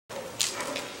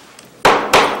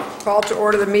Call to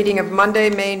order the meeting of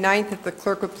Monday, May 9th. If the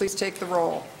clerk would please take the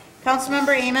roll.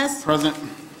 Councilmember Amos. Present.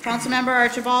 Councilmember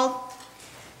Archibald.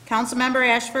 Councilmember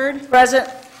Ashford. Present.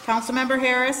 Councilmember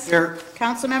Harris. Here.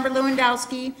 Councilmember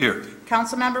Lewandowski. Here.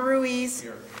 Councilmember Ruiz.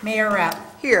 Here. Mayor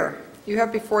Rapp. Here. You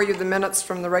have before you the minutes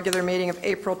from the regular meeting of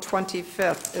April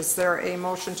 25th. Is there a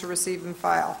motion to receive and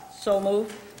file? So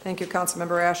moved. Thank you,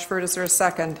 Councilmember Ashford. Is there a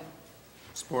second?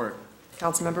 Support.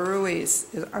 Councilmember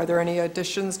Ruiz. Are there any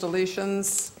additions,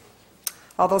 deletions?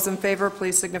 All those in favor,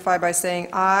 please signify by saying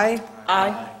aye.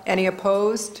 Aye. Any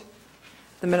opposed?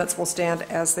 The minutes will stand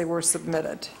as they were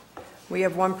submitted. We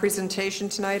have one presentation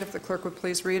tonight. If the clerk would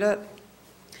please read it.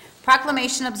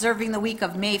 Proclamation observing the week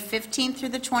of May 15th through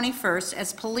the 21st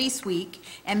as Police Week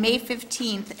and May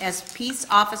 15th as Peace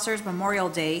Officers Memorial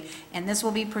Day, and this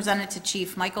will be presented to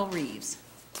Chief Michael Reeves.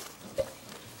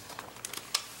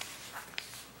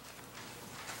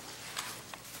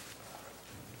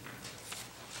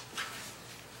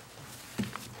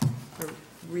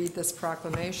 Read this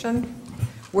proclamation.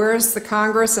 Whereas the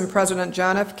Congress and President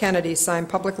John F. Kennedy signed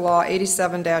Public Law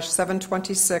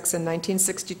 87-726 in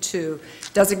 1962,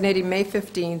 designating May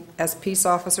 15th as Peace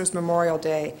Officers Memorial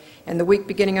Day, and the week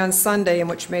beginning on Sunday in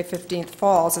which May 15th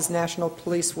falls as National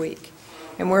Police Week.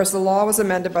 And whereas the law was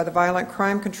amended by the Violent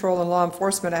Crime Control and Law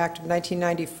Enforcement Act of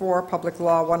 1994, Public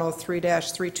Law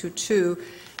 103-322,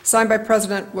 signed by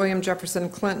President William Jefferson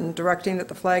Clinton, directing that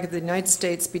the flag of the United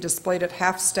States be displayed at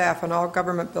half-staff on all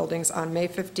government buildings on May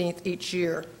 15th each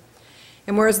year.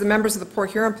 And whereas the members of the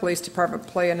Port Huron Police Department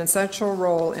play an essential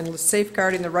role in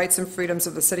safeguarding the rights and freedoms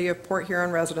of the City of Port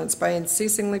Huron residents by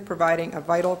unceasingly providing a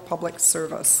vital public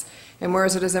service. And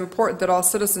whereas it is important that all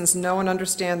citizens know and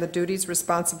understand the duties,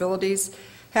 responsibilities,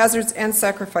 hazards, and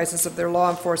sacrifices of their law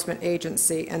enforcement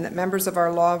agency, and that members of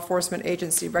our law enforcement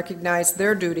agency recognize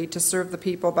their duty to serve the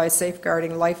people by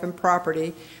safeguarding life and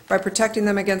property, by protecting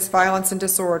them against violence and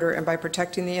disorder, and by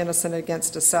protecting the innocent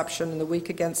against deception and the weak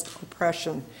against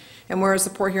oppression. And whereas the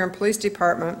Port Huron Police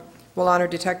Department will honor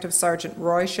Detective Sergeant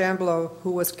Roy Chambleau,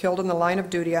 who was killed in the line of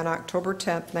duty on October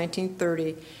 10,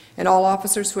 1930, and all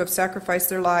officers who have sacrificed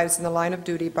their lives in the line of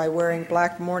duty by wearing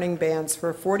black mourning bands for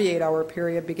a 48-hour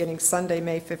period beginning Sunday,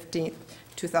 May 15,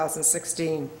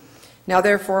 2016. Now,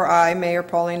 therefore, I, Mayor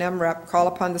Pauline M. Repp, call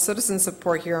upon the citizens of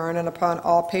Port Huron and upon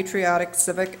all patriotic,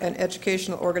 civic, and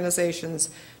educational organizations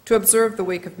to observe the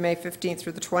week of May 15th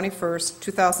through the 21st,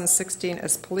 2016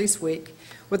 as Police Week,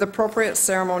 with appropriate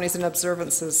ceremonies and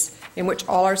observances in which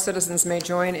all our citizens may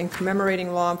join in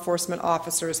commemorating law enforcement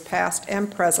officers, past and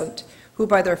present, who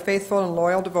by their faithful and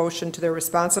loyal devotion to their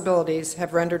responsibilities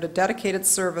have rendered a dedicated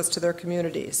service to their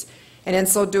communities, and in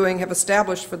so doing have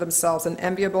established for themselves an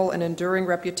enviable and enduring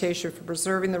reputation for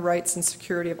preserving the rights and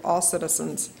security of all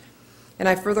citizens. And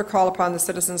I further call upon the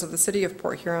citizens of the City of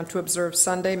Port Huron to observe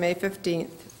Sunday, May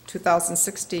 15th,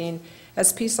 2016,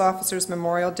 as Peace Officers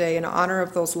Memorial Day in honor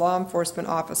of those law enforcement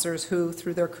officers who,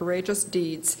 through their courageous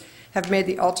deeds, have made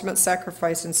the ultimate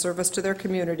sacrifice in service to their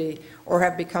community or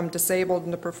have become disabled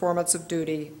in the performance of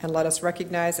duty, and let us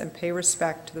recognize and pay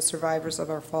respect to the survivors of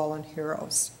our fallen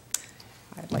heroes.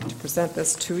 I'd like to present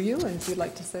this to you, and if you'd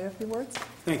like to say a few words.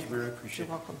 Thank you, Mayor. I appreciate it.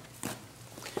 You're welcome.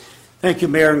 Thank you,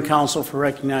 Mayor and Council, for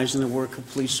recognizing the work of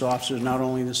police officers, not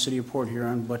only in the City of Port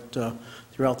Huron, but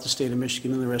throughout the state of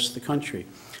Michigan and the rest of the country.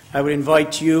 I would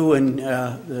invite you and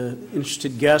the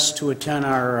interested guests to attend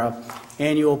our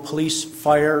annual Police,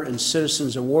 Fire, and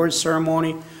Citizens Awards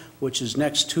ceremony, which is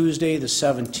next Tuesday, the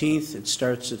 17th. It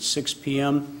starts at 6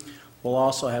 p.m. We'll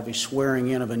also have a swearing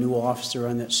in of a new officer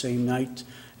on that same night.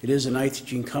 It is a night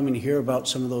that you can come and hear about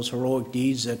some of those heroic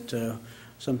deeds that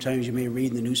sometimes you may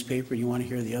read in the newspaper and you want to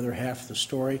hear the other half of the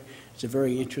story. It's a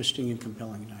very interesting and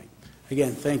compelling night.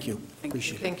 Again, thank you.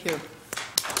 Appreciate it. Thank you.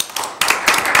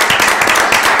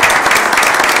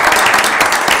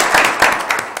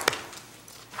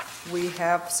 We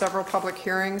have several public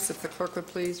hearings. If the clerk would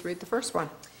please read the first one.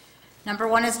 Number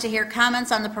one is to hear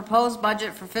comments on the proposed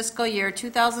budget for fiscal year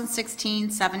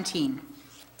 2016-17.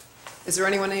 Is there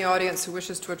anyone in the audience who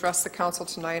wishes to address the council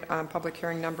tonight on public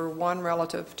hearing number one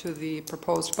relative to the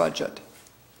proposed budget?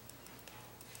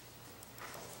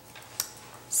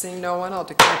 Seeing no one, I'll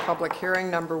declare public hearing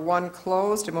number one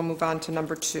closed, and we'll move on to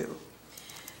number two.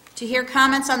 To hear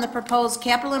comments on the proposed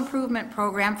capital improvement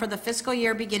program for the fiscal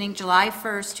year beginning July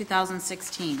 1st,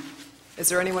 2016. Is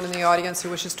there anyone in the audience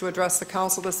who wishes to address the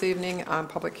council this evening on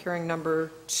public hearing number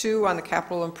two on the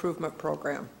capital improvement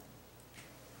program?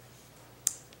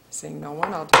 Seeing no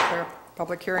one, I'll declare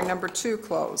public hearing number two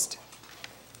closed.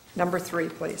 Number three,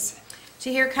 please.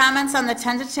 To hear comments on the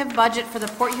tentative budget for the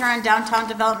Port Huron Downtown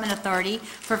Development Authority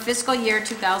for fiscal year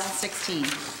 2016.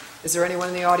 Is there anyone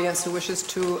in the audience who wishes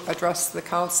to address the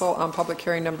council on public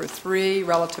hearing number 3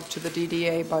 relative to the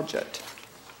DDA budget?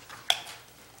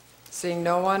 Seeing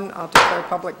no one, I'll declare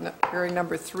public hearing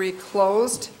number 3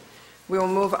 closed. We will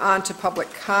move on to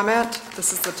public comment.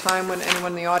 This is the time when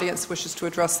anyone in the audience wishes to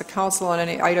address the council on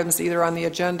any items either on the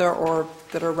agenda or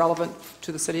that are relevant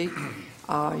to the city.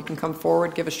 You can come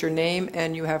forward, give us your name,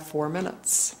 and you have 4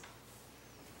 minutes.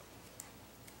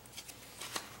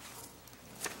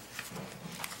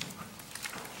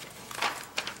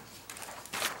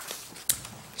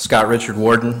 Scott Richard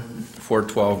Warden,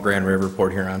 412 Grand River,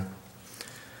 Port Huron.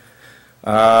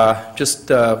 Just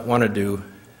wanted to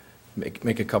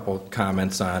make a couple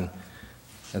comments on,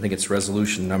 I think it's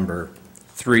resolution number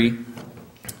 3.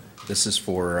 This is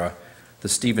for the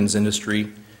Stevens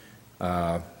Industry,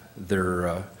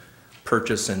 their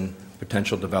purchase and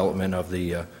potential development of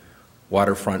the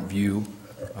waterfront view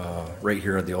right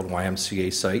here at the old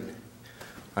YMCA site.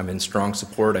 I'm in strong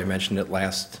support. I mentioned it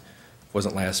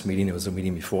wasn't last meeting, it was a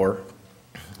meeting before.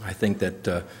 I think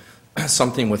that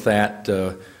something with that,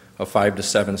 a 5 to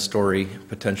 7 story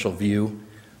potential view,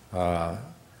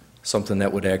 something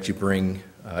that would actually bring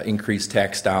increased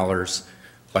tax dollars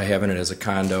by having it as a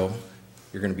condo.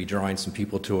 You're going to be drawing some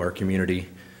people to our community.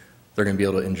 They're going to be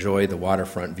able to enjoy the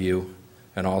waterfront view,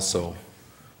 and also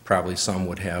probably some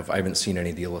would have, I haven't seen any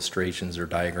of the illustrations or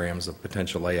diagrams of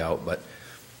potential layout, but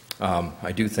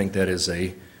I do think that is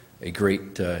a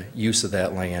great use of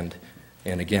that land.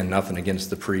 And again, nothing against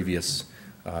the previous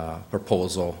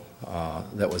proposal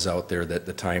that was out there that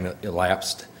the time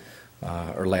elapsed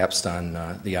or lapsed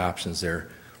on the options there.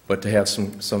 But to have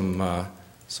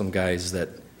some guys that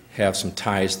have some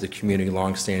ties to the community,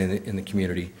 long-standing in the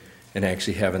community, and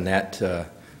actually having that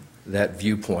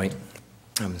viewpoint,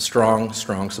 strong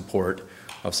support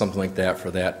of something like that for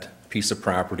that piece of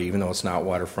property. Even though it's not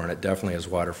waterfront, it definitely has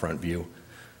waterfront view.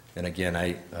 And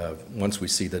again, once we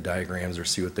see the diagrams or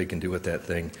see what they can do with that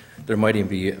thing, there might even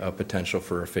be a potential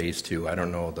for a phase 2. I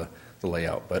don't know the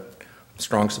layout, but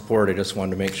strong support. I just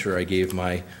wanted to make sure I gave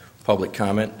my public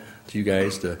comment to you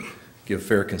guys to give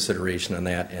fair consideration on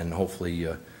that, and hopefully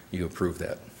you approve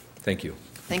that. Thank you.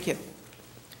 Thank you.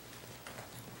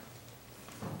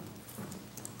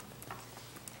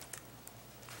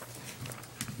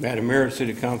 Madam Mayor,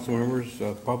 City Council members,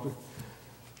 public.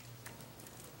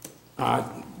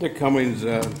 Dick Cummings,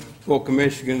 Boca,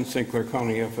 Michigan, St. Clair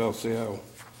County, FLCL.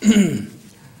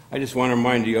 I just want to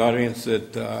remind the audience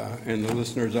that, and the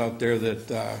listeners out there,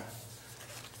 that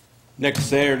next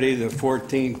Saturday, the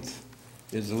 14th,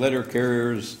 is the letter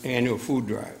carriers' annual food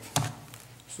drive.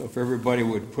 So if everybody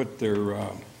would put their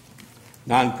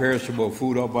non-perishable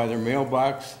food out by their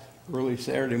mailbox early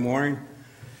Saturday morning,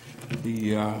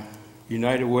 the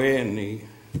United Way and the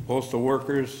postal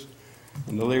workers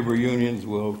and the labor unions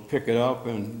will pick it up,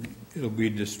 and it'll be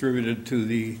distributed to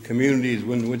the communities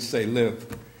in which they live.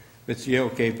 If it's Yale,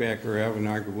 Capac, or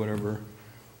Avenarg, or whatever,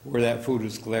 where that food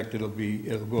is collected,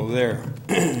 it'll go there.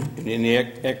 And then the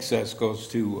excess goes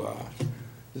to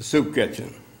the soup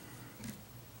kitchen.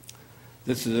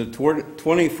 This is the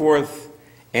 24th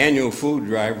annual food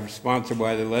drive sponsored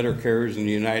by the letter carriers and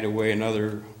the United Way and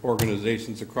other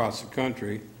organizations across the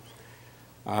country.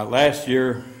 Last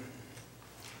year,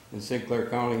 in St. Clair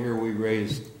County here, we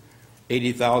raised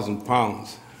 80,000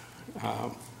 pounds.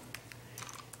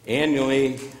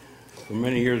 Annually, for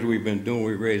many years we've been doing,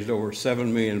 we raised over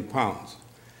 7 million pounds.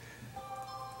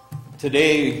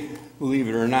 Today, believe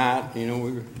it or not, we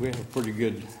have a pretty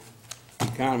good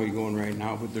economy going right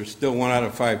now, but there's still 1 out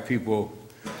of 5 people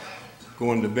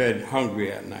going to bed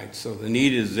hungry at night. So the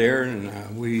need is there,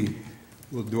 and we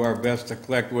will do our best to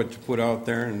collect what you put out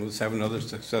there, and let's have another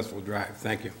successful drive.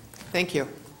 Thank you. Thank you.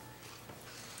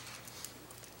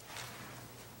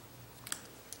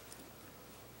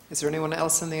 Is there anyone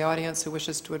else in the audience who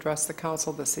wishes to address the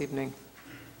council this evening?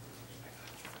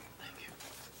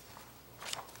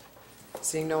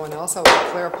 Seeing no one else, I will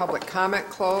declare public comment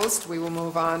closed. We will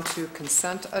move on to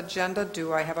consent agenda.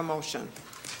 Do I have a motion?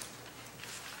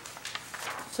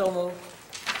 So moved.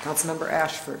 Councilmember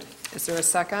Ashford. Is there a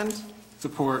second?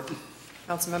 Support.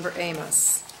 Councilmember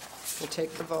Amos will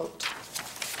take the vote.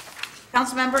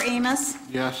 Councilmember Amos?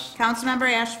 Yes. Councilmember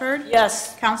Ashford?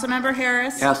 Yes. Councilmember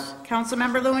Harris? Yes.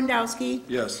 Councilmember Lewandowski?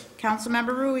 Yes.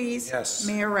 Councilmember Ruiz? Yes.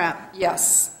 Mayor Rep?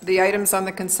 Yes. The items on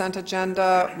the consent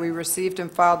agenda, we received and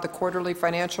filed the quarterly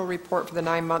financial report for the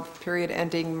 9-month period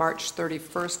ending March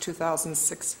 31st,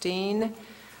 2016.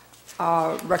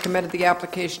 recommended the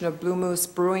application of Blue Moose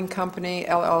Brewing Company,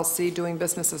 LLC, doing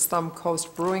business as Thumb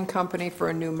Coast Brewing Company for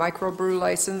a new microbrew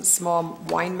license, small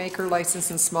winemaker license,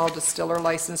 and small distiller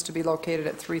license to be located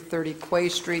at 330 Quay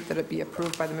Street, that it be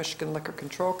approved by the Michigan Liquor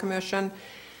Control Commission.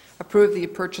 Approve the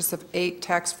purchase of 8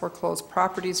 tax foreclosed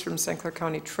properties from St. Clair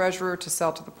County Treasurer to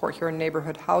sell to the Port Huron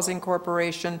Neighborhood Housing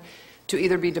Corporation to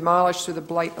either be demolished through the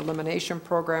Blight Elimination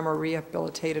Program or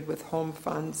rehabilitated with home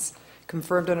funds.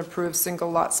 Confirmed and approved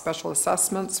single-lot special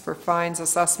assessments for fines,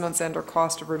 assessments, and/or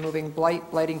cost of removing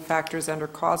blight, blighting factors, and/or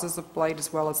causes of blight,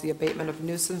 as well as the abatement of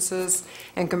nuisances.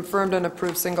 And confirmed and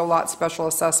approved single-lot special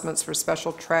assessments for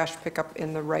special trash pickup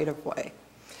in the right-of-way.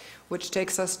 Which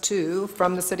takes us to,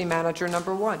 from the city manager,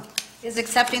 number 1. Is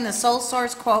accepting the sole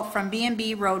source quote from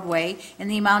B&B Roadway in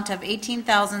the amount of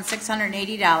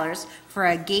 $18,680 for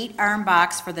a gate arm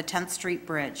box for the 10th Street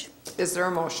Bridge. Is there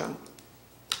a motion?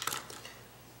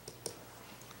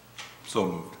 So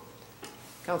moved.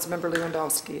 Councilmember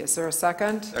Lewandowski, is there a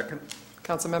second? Second.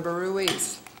 Councilmember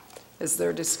Ruiz, is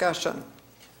there discussion?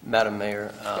 Madam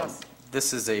Mayor, Yes.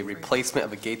 this is a replacement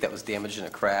of a gate that was damaged in a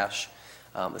crash.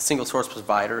 The single source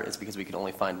provider is because we can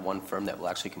only find one firm that will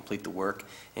actually complete the work,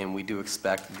 and we do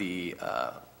expect the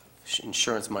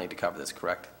insurance money to cover this,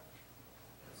 correct?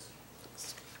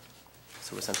 So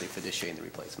we're essentially fiduciating the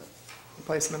replacement.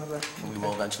 Replacement of the... And we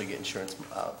will eventually get insurance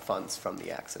funds from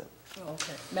the accident.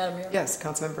 Okay. Madam Mayor? Yes,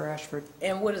 Councilmember Ashford.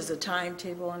 And what is the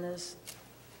timetable on this?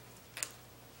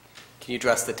 Can you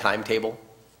address the timetable?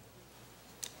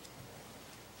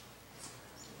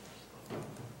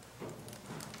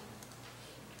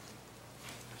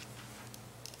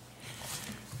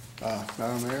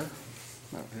 Madam Mayor,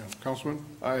 Councilman,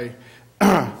 I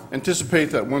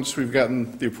anticipate that once we've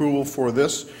gotten the approval for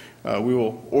this, we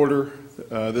will order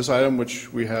this item,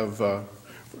 which we have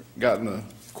gotten a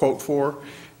quote for,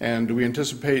 and we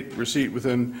anticipate receipt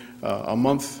within a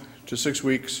month to 6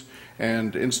 weeks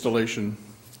and installation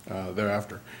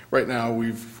thereafter. Right now,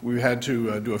 we've had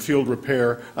to do a field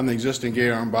repair on the existing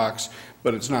gate arm box,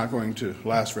 but it's not going to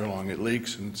last very long. It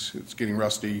leaks and it's getting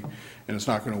rusty, and it's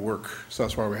not going to work. So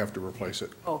that's why we have to replace it.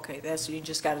 Okay, that's, you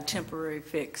just got a temporary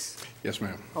fix. Yes,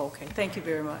 ma'am. Okay, thank you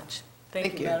very much. Thank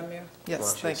Thank you. you, Madam Mayor. Why Yes,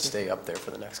 don't you thank you. stay up there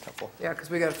for the next couple? Yeah, because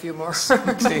we got a few more.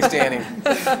 Stay standing.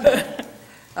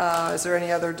 Is there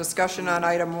any other discussion on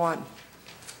item 1?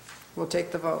 We'll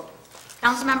take the vote.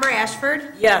 Councilmember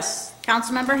Ashford? Yes.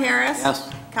 Councilmember Harris?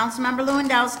 Yes. Councilmember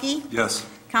Lewandowski? Yes.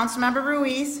 Councilmember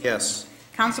Ruiz? Yes.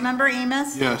 Councilmember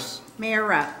Amos? Yes. Mayor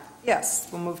Rep. Yes,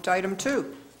 we'll move to item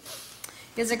 2.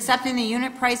 Is accepting the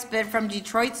unit price bid from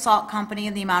Detroit Salt Company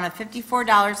in the amount of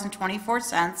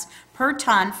 $54.24 per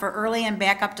ton for early and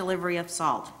backup delivery of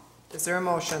salt. Is there a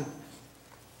motion?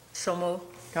 So move.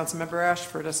 Councilmember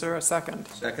Ashford, is there a second?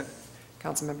 Second.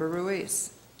 Councilmember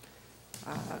Ruiz.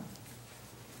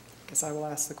 Guess I will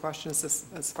ask the question, is this,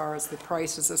 as far as the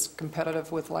price, is this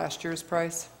competitive with last year's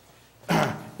price?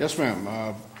 Yes,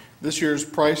 ma'am. This year's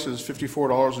price is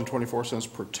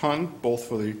 $54.24 per ton, both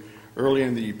for the early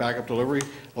and the backup delivery.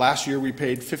 Last year, we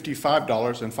paid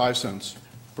 $55.05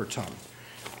 per ton.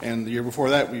 And the year before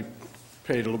that, we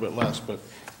paid a little bit less, but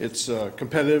it's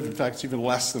competitive. In fact, it's even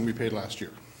less than we paid last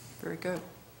year. Very good.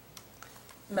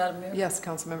 Madam Mayor? Yes,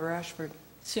 Councilmember Ashford.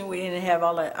 Since we didn't have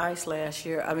all that ice last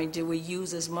year, I mean, did we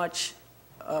use as much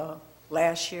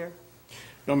last year?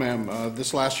 No, ma'am.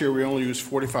 This last year, we only used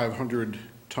 4,500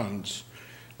 tons.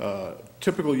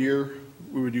 Typical year,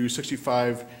 we would use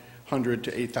 6,500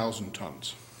 to 8,000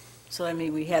 tons. So I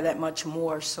mean, we had that much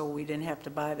more, so we didn't have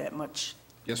to buy that much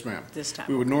Yes, ma'am. this time.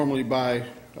 We would normally buy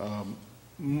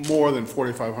more than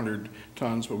 4,500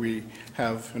 tons, but we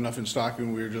have enough in stock,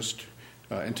 and we're just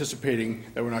anticipating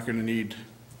that we're not going to need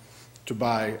to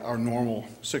buy our normal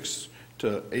 6,000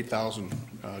 to 8,000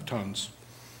 tons.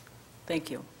 Thank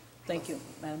you. Thank you,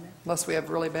 Madam Mayor. Unless we have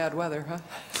really bad weather,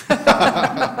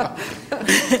 huh?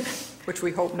 Which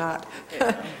we hope not.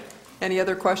 Any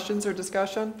other questions or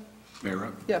discussion?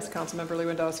 Mayor, Yes, Councilmember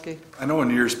Lewandowski. I know in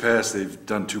years past, they've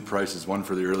done 2 prices, one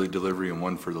for the early delivery and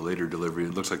one for the later delivery.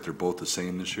 It looks like they're both the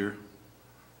same this year.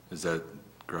 Is that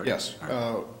correct? Yes.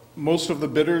 All right. Most of the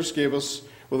bidders gave us,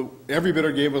 well, every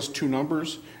bidder gave us 2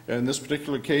 numbers. In this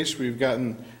particular case, we've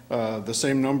gotten the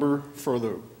same number for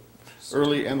the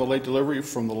early and the late delivery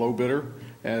from the low bidder,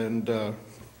 and, you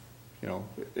know,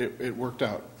 it worked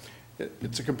out.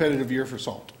 It's a competitive year for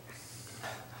salt.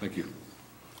 Thank you.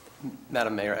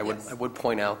 Madam Mayor, Yes. I would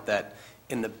point out that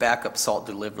in the backup salt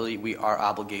delivery, we are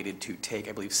obligated to take,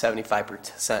 I believe,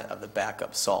 75% of the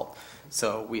backup salt.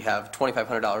 So we have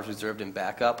 $2,500 reserved in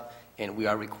backup, and we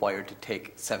are required to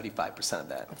take 75% of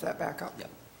that. Of that backup. Yeah.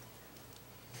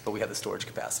 But we have the storage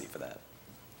capacity for that.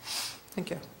 Thank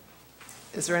you.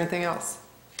 Is there anything else?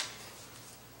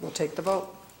 We'll take the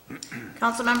vote.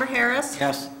 Councilmember Harris.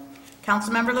 Yes.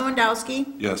 Councilmember Lewandowski.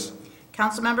 Yes.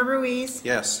 Councilmember Ruiz.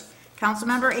 Yes.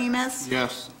 Councilmember Amos.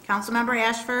 Yes. Councilmember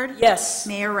Ashford. Yes.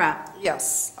 Mayor Rep.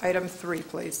 Yes. Item 3,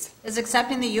 please. Is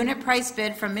accepting the unit price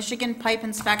bid from Michigan Pipe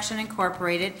Inspection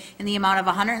Incorporated in the amount of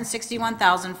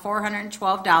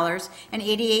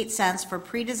 $161,412.88 for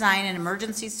pre-design and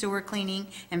emergency sewer cleaning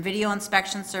and video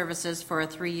inspection services for a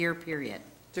 3-year period.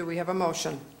 Do we have a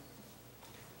motion?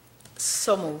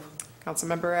 So move.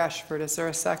 Councilmember Ashford, is there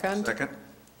a second? Second?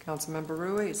 Councilmember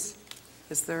Ruiz,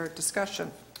 is there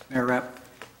discussion? Mayor Rep,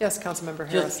 Yes, Councilmember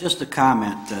Harris. just a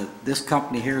comment. This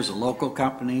company here is a local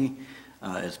company.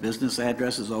 Its business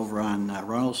address is over on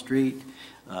Ronald Street.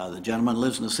 The gentleman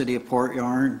lives in the city of Port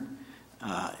Huron.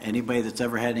 Anybody that's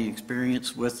ever had any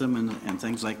experience with them and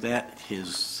things like that,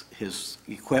 his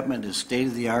equipment is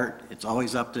state-of-the-art. It's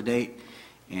always up to date.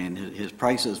 And his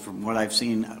prices, from what I've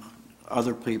seen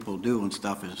other people do and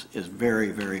stuff, is very,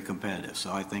 very competitive.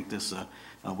 So I think this is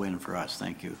a win for us.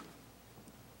 Thank you.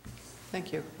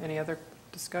 Thank you. Any other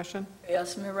discussion?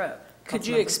 Yes, Mayor Rep. Could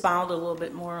you Councilmember. expound a little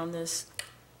bit more on this?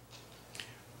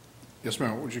 Yes,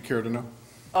 ma'am. What would you care to know?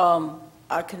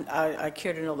 I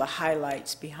care to know the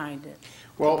highlights behind it.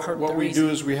 Well, The what we do reason.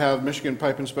 is we have Michigan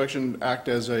Pipe Inspection act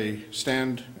as a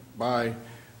standby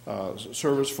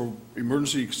service for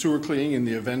emergency sewer cleaning in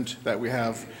the event that we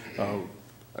have a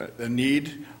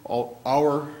need.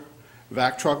 Our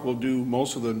vac truck will do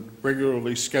most of the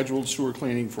regularly scheduled sewer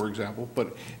cleaning, for example,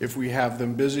 but if we have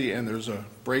them busy and there's a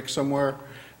break somewhere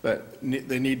that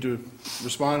they need to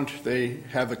respond, they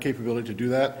have the capability to do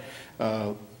that.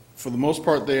 For the most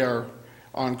part, they are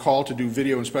on call to do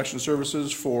video inspection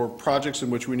services for projects in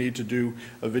which we need to do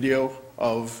a video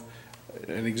of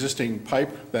an existing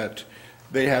pipe that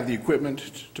they have the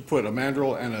equipment to put a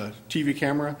mandrel and a TV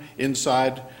camera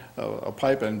inside a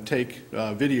pipe and take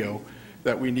video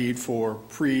that we need for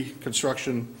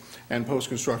pre-construction and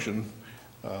post-construction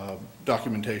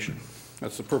documentation.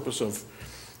 That's the purpose of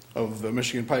the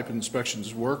Michigan Pipe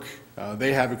Inspection's work.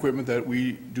 They have equipment that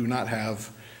we do not have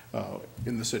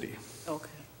in the city. Okay,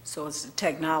 so it's the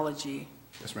technology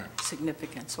Yes, ma'am.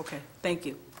 significance. Okay, thank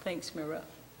you. Thanks, Mayor Rep.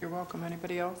 You're welcome.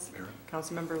 Anybody else? Mayor.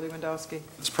 Councilmember Lewandowski.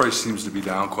 This price seems to be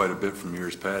down quite a bit from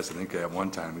years past. I think at one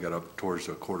time we got up towards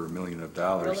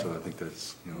 $250,000, so I think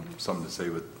that's, something to say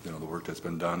with, the work that's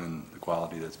been done and the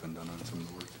quality that's been done on some of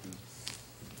the work.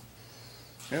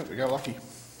 Yeah, we got lucky.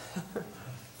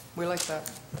 We like that.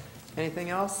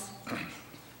 Anything else?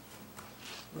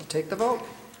 We'll take the vote.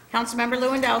 Councilmember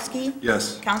Lewandowski.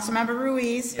 Yes. Councilmember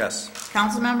Ruiz. Yes.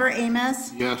 Councilmember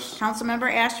Amos. Yes.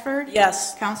 Councilmember Ashford.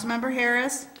 Yes. Councilmember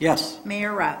Harris. Yes.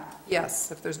 Mayor Rep.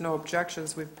 Yes, if there's no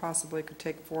objections, we possibly could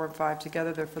take 4 and 5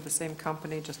 together. They're for the same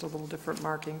company, just a little different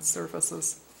marking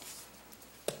surfaces.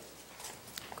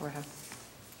 Go ahead.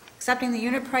 Accepting the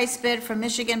unit price bid from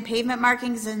Michigan Pavement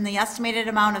Markings in the estimated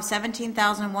amount of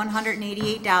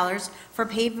 $17,188 for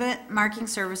pavement marking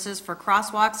services for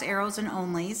crosswalks, arrows, and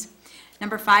onlys.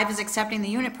 Number 5 is accepting the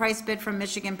unit price bid from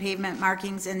Michigan Pavement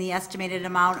Markings in the estimated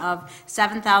amount of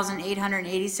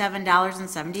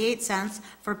 $7,887.78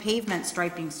 for pavement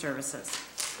striping services.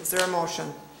 Is there a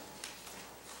motion?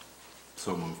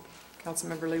 So moved.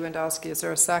 Councilmember Lewandowski, is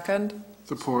there a second?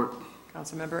 Support.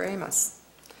 Councilmember Amos.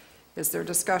 Is there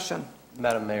discussion?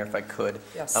 Madam Mayor, if I could.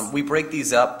 Yes. We break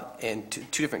these up into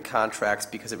 2 different contracts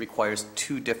because it requires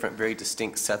 2 different, very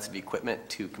distinct sets of equipment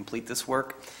to complete this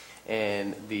work.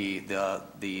 And the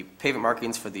pavement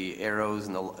markings for the arrows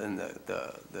and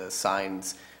the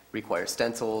signs require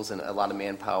stencils and a lot of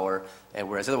manpower, and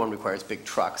whereas the other one requires big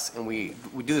trucks. And we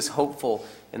do this hopeful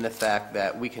in the fact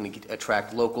that we can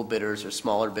attract local bidders or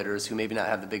smaller bidders who maybe not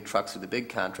have the big trucks or the big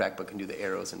contract, but can do the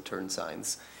arrows and turn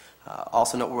signs.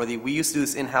 Also noteworthy, we used to do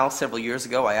this in-house several years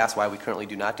ago. I asked why we currently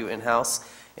do not do it in-house,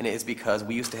 and it is because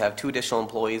we used to have 2 additional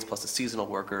employees plus a seasonal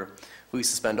worker who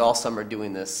used to spend all summer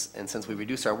doing this, and since we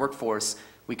reduced our workforce,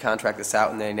 we contract this out,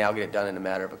 and they now get it done in a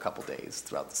matter of a couple days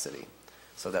throughout the city.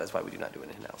 So that is why we do not do it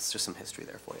in-house. Just some history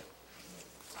there for you.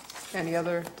 Any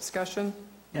other discussion?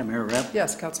 Yeah, Mayor Rep.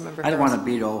 Yes, Councilmember Harris. I don't want to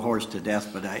beat old horse to death,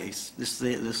 but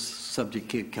this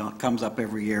subject comes up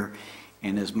every year.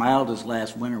 And as mild as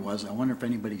last winter was, I wonder if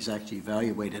anybody's actually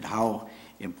evaluated how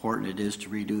important it is to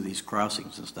redo these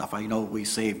crossings and stuff. I know we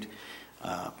saved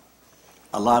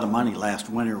a lot of money last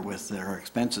winter with our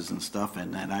expenses and stuff,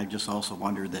 and I just also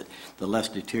wondered that the less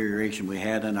deterioration we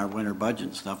had in our winter budget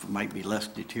and stuff, it might be less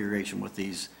deterioration with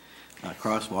these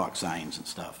crosswalk signs and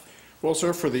stuff. Well,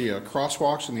 sir, for the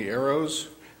crosswalks and the arrows,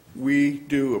 we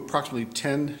do approximately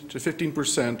 10 to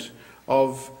 15%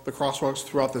 of the crosswalks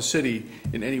throughout the city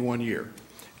in any one year.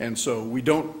 And so we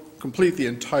don't complete the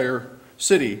entire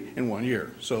city in 1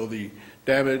 year. So the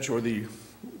damage or the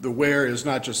wear is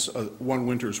not just one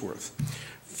winter's worth.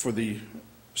 For the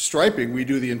striping, we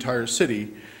do the entire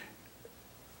city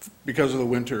because of the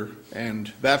winter,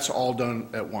 and that's all done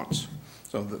at once.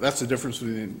 So that's the difference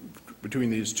between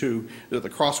these two. The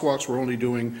crosswalks, we're only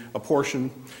doing a portion.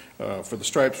 For the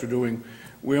stripes,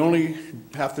 we only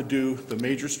have to do the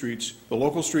major streets. The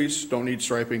local streets don't need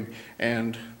striping,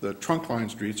 and the trunk line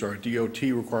streets are a DOT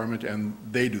requirement, and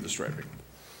they do the striping.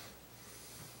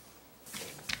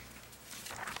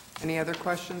 Any other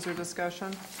questions or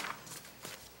discussion?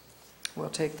 We'll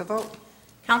take the vote.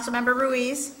 Councilmember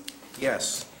Ruiz?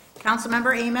 Yes.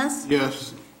 Councilmember Amos?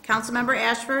 Yes. Councilmember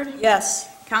Ashford? Yes.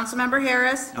 Councilmember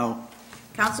Harris? No.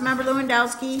 Councilmember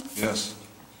Lewandowski? Yes.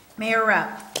 Mayor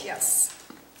Rep. Yes.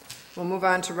 We'll move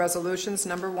on to resolutions.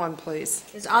 Number 1, please.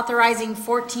 Is authorizing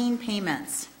 14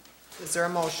 payments. Is there a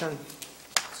motion?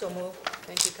 So move.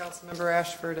 Thank you, Councilmember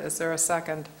Ashford. Is there a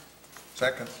second?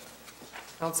 Second.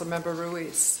 Councilmember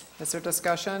Ruiz. Is there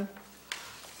discussion?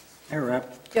 Mayor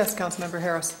Rep, Yes, Councilmember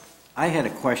Harris. I had a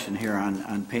question here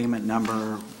on payment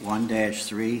number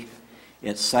 1-3.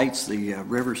 It cites the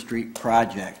River Street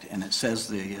project, and it says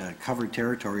the covered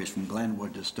territory is from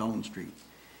Glenwood to Stone Street.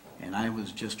 And I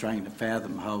was just trying to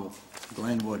fathom how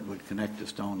Glenwood would connect to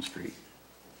Stone Street.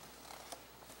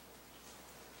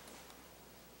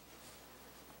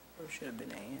 Or should have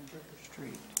been Ann.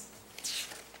 Street.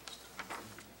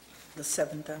 The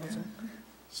 7,000.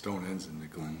 Stone ends in the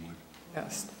Glenwood,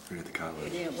 Yes. right at the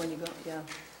college. Yeah, when you go, yeah.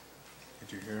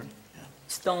 Did you hear him?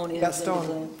 Stone is. Yeah,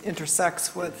 Stone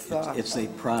intersects with, It's a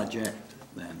project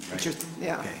then, right?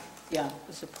 yeah. Okay. Yeah,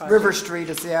 it's a project. River Street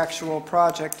is the actual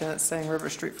project, and it's saying River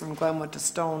Street from Glenwood to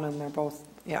Stone, and they're both,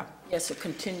 yeah. Yes, a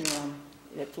continuum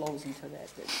that flows into that.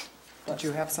 Did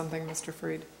you have something, Mr.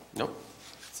 Freed? Nope.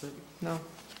 No?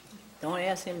 Don't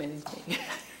ask him anything.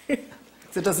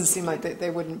 It doesn't seem like they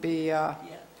wouldn't be,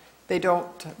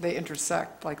 they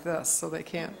intersect like this, so they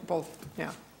can't both,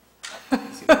 yeah.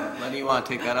 Lenny, you want to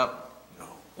take that up?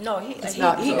 No, he not-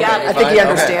 got I it. think he Okay,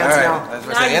 understands all now.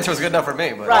 right. The answer was good enough for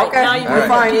me, but. Right, Okay, now you we're got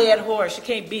fine. a dead horse. You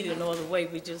can't beat it no other way.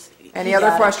 We just. Any he other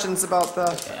got it. questions about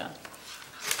the, Yeah.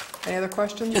 any other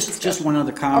questions? Just one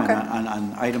other comment Okay.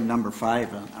 on item number 5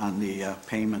 on the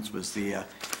payments was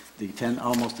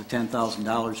almost the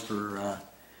 $10,000 for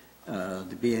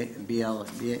the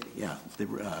BM&J.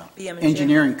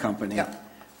 engineering company Yeah.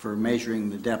 for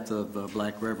measuring the depth of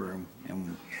Black River.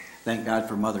 And thank God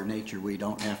for Mother Nature, we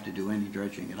don't have to do any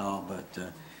dredging at all.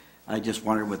 But I just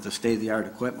wondered with the state-of-the-art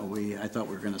equipment, I thought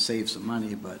we were going to save some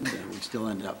money, but we still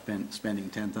ended up spending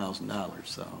 $10,000.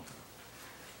 So,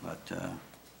 but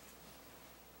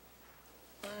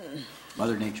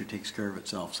Mother Nature takes care of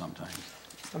itself sometimes.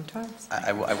 Sometimes.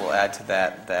 I will add to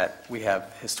that we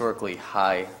have historically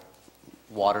high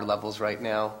water levels right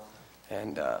now,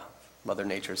 and Mother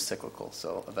Nature is cyclical,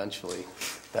 so eventually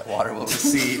that water will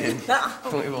recede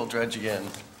and we will dredge again.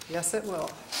 Yes, it will.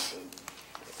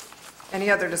 Any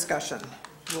other discussion?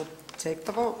 We'll take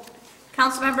the vote.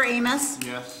 Councilmember Amos?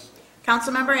 Yes.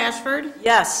 Councilmember Ashford?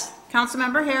 Yes.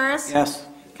 Councilmember Harris? Yes.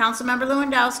 Councilmember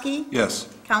Lewandowski? Yes.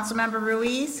 Councilmember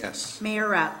Ruiz? Yes. Mayor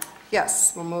Rep.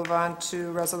 Yes, we'll move on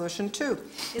to Resolution 2.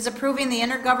 Is approving the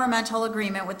intergovernmental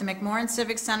agreement with the McMorran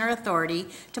Civic Center Authority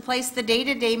to place the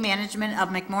day-to-day management of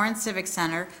McMorran Civic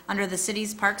Center under the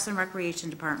city's Parks and Recreation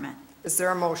Department. Is there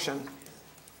a motion?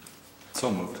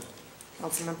 So moved.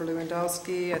 Councilmember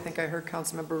Lewandowski, I think I heard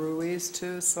Councilmember Ruiz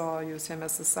too, so I'll use him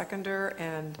as the seconder,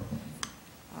 and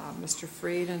Mr.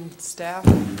 Freed and staff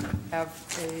have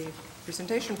a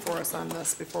presentation for us on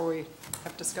this before we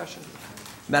have discussion.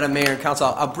 Madam Mayor and Council,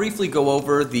 I'll briefly go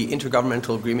over the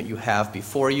intergovernmental agreement you have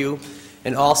before you,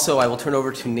 and also I will turn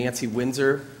over to Nancy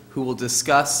Windsor, who will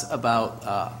discuss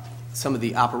about some of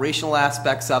the operational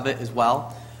aspects of it as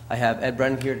well. I have Ed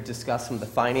Brennan here to discuss some of the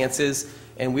finances,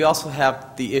 and we also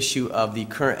have the issue of the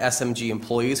current SMG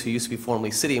employees who used to be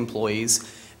formerly city employees,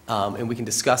 and we can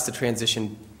discuss the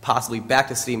transition possibly back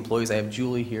to city employees. I have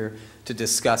Julie here to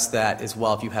discuss that as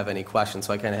well if you have any questions.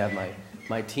 So I kind of have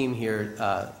my team here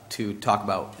to talk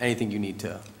about anything you need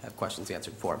to have questions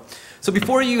answered for. So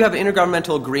before you have an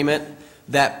intergovernmental agreement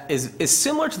that is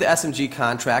similar to the SMG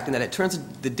contract in that it turns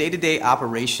the day-to-day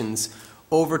operations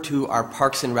over to our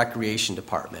Parks and Recreation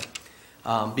Department.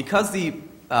 Because the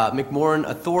McMorran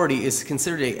Authority is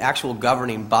considered an actual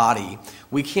governing body,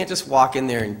 we can't just walk in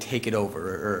there and take it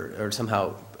over or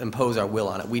somehow impose our will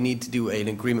on it. We need to do an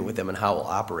agreement with them on how it will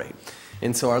operate.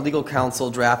 And so our legal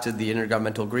counsel drafted the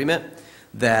intergovernmental agreement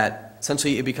that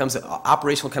essentially it becomes an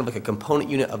operational kind of like a component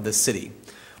unit of the city.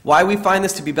 Why we find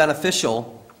this to be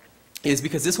beneficial is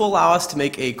because this will allow us to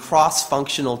make a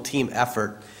cross-functional team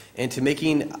effort into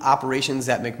making operations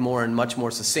at McMorran much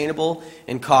more sustainable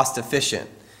and cost-efficient.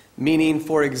 Meaning,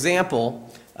 for example,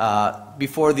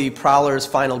 before the Prowlers'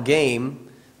 final game,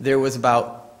 there was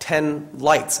about 10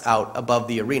 lights out above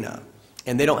the arena.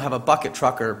 And they don't have a bucket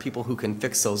truck or people who can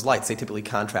fix those lights. They typically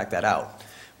contract that out.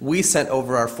 We sent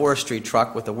over our forestry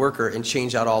truck with a worker and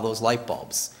changed out all those light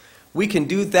bulbs. We can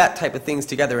do that type of things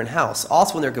together in-house.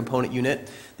 Also in their component unit,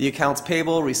 the accounts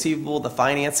payable, receivable, the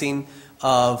financing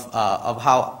of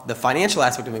how the financial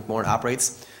aspect of McMorran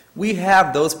operates, we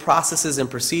have those processes and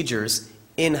procedures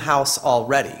in-house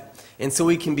already. And so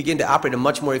we can begin to operate them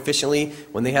much more efficiently.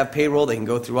 When they have payroll, they can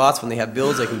go through us. When they have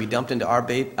bills, they can be dumped into our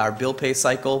bill pay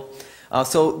cycle.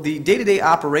 So the day-to-day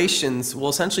operations will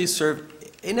essentially serve,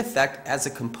 in effect, as a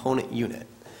component unit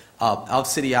of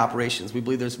city operations. We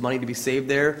believe there's money to be saved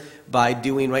there by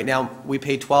doing, right now, we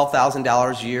pay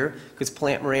 $12,000 a year because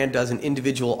Plant Moran does an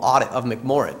individual audit of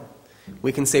McMorran.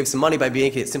 We can save some money by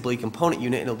making it simply a component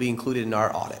unit, and it'll be included in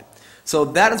our audit. So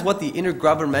that is what the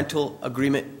intergovernmental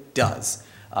agreement does.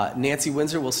 Nancy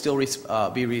Windsor will still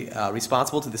be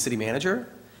responsible to the city manager.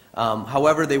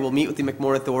 However, they will meet with the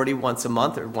McMorran Authority once a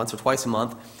month or once or twice a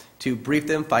month to brief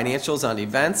them financials on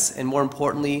events and, more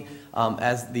importantly,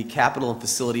 as the capital and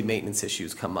facility maintenance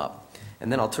issues come up.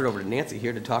 And then I'll turn it over to Nancy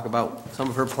here to talk about some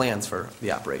of her plans for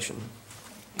the operation.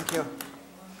 Thank you.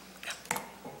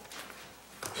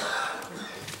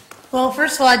 Well,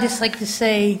 first of all, I'd just like to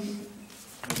say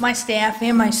my staff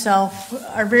and myself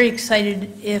are very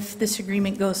excited if this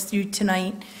agreement goes through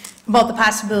tonight about the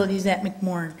possibilities at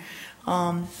McMorran.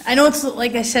 I know it's,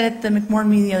 like I said at the McMorran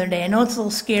meeting the other day, I know it's a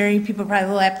little scary. People are probably a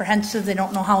little apprehensive. They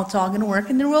don't know how it's all going to work.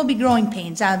 And there will be growing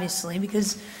pains, obviously,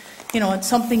 because, you know, it's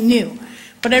something new.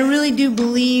 But I really do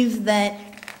believe that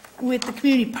with the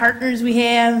community partners we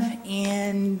have,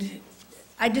 and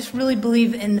I just really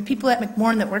believe in the people at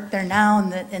McMorran that work there now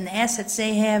and the assets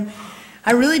they have,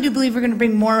 I really do believe we're going to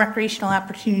bring more recreational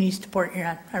opportunities to Port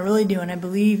Huron. I really do. And I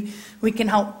believe we can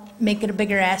help make it a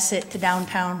bigger asset to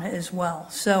downtown as well.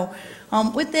 So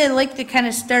with that, I'd like to kind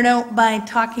of start out by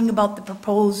talking about the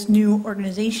proposed new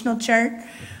organizational chart.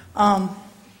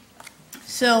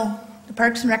 So the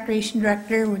Parks and Recreation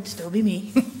Director would still be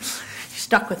me.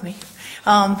 Stuck with me.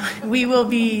 We will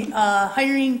be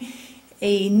hiring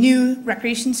a new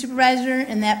recreation supervisor,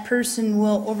 and that person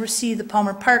will oversee the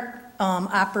Palmer Park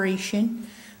operation.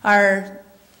 Our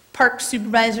park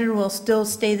supervisor will still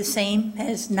stay the same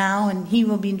as now, and he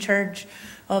will be in charge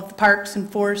of the parks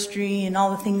and forestry and all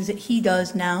the things that he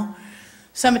does now.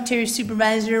 Cemetery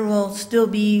supervisor will still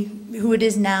be who it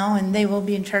is now, and they will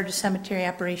be in charge of cemetery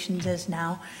operations as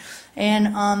now. And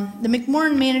the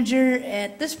McMorran manager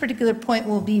at this particular point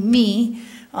will be me.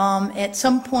 At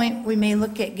some point, we may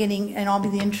look at getting, and I'll be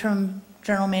the interim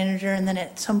general manager, and then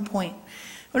at some point,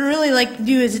 what I really like to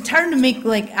do is, it's hard to make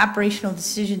like operational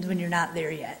decisions when you're not there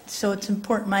yet. So it's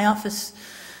important. My office,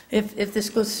 if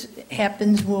this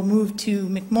happens, we'll move to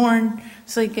McMorran.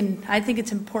 So you can, I think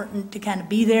it's important to kind of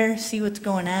be there, see what's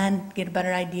going on, get a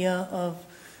better idea of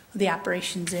the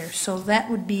operations there. So that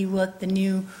would be what the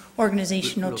new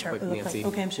organizational chart would look like.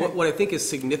 Okay, I'm sorry. What I think is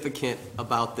significant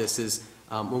about this is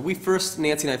when we first,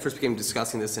 Nancy and I first began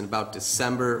discussing this in about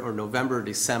December or November or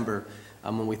December,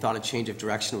 when we thought a change of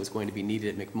direction was going to be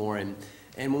needed at McMorran.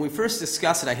 And when we first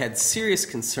discussed it, I had serious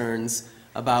concerns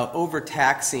about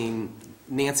overtaxing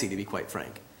Nancy, to be quite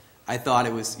frank. I thought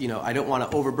it was, you know, I don't want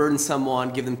to overburden someone,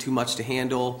 give them too much to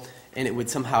handle, and it would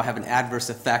somehow have an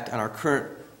adverse effect on our current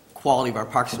quality of our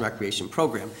Parks and Recreation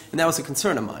program. And that was a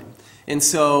concern of mine. And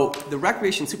so the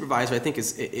recreation supervisor, I think,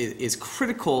 is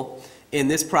critical in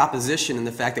this proposition, in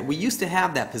the fact that we used to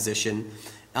have that position,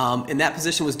 and that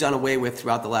position was done away with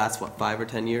throughout the last, what, 5 or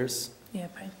 10 years? Yeah,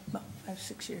 probably about 5 or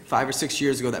 6 years. 5 or 6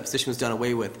 years ago, that position was done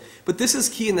away with. But this is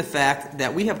key in the fact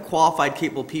that we have qualified,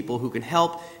 capable people who can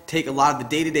help take a lot of the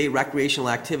day-to-day recreational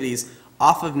activities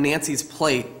off of Nancy's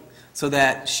plate so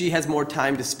that she has more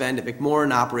time to spend at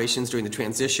McMorran operations during the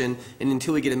transition and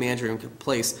until we get a manager in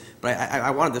place. But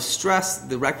I wanted to stress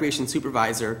the recreation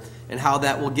supervisor and how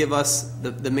that will give us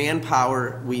the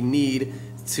manpower we need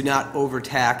to not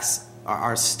overtax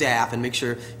our staff and make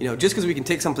sure, you know, just because we can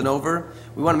take something over,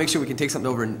 we want to make sure we can take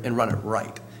something over and run it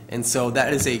right. And so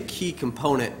that is a key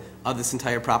component of this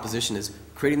entire proposition, is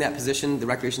creating that position, the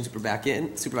recreation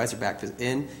supervisor back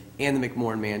in, and the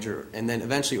McMorran manager, and then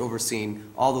eventually overseeing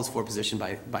all those 4 positions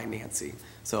by Nancy.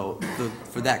 So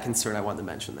for that concern, I wanted to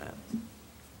mention that.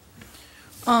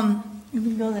 You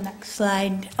can go to the next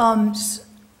slide. Or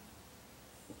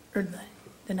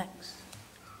the next.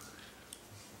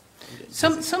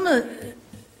 Some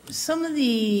of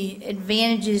the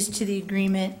advantages to the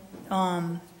agreement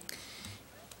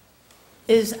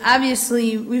is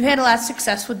obviously, we've had a lot of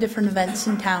success with different events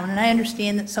in town, and I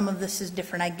understand that some of this is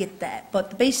different, I get that. But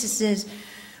the basis is,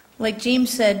 like James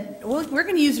said, we're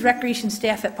going to use recreation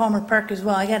staff at Palmer Park as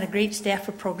well. I got a great staff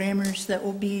of programmers that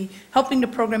will be helping to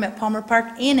program at Palmer Park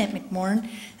and at McMorran.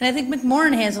 And I think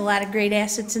McMorran has a lot of great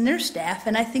assets in their staff,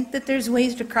 and I think that there's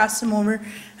ways to cross them over.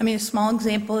 I mean, a small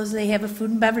example is they have a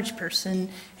food and beverage person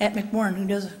at McMorran who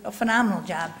does a phenomenal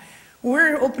job.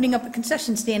 We're opening up a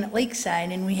concession stand at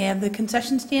Lakeside, and we have the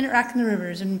concession stand at Rock and the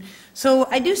Rivers. And so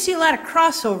I do see a lot of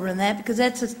crossover in that, because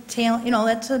that's a talent,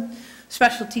 that's a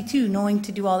specialty too, knowing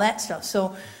to do all that stuff.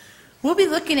 So we'll be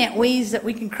looking at ways that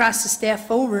we can cross the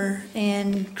staff over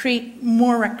and create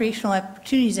more recreational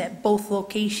opportunities at both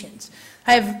locations.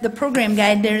 I have the program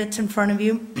guide there that's in front of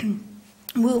you.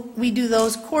 We do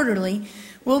those quarterly.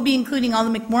 We'll be including all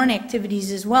the McMorran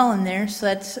activities as well in there. So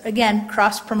that's, again,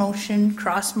 cross-promotion,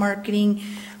 cross-marketing,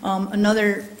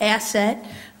 another asset.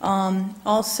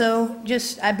 Also,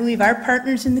 just, I believe, our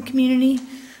partners in the community.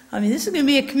 I mean, this is going to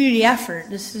be a community effort.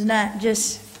 This is not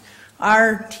just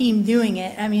our team doing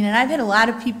it. I mean, and I've had a lot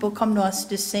of people come to us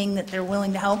just saying that they're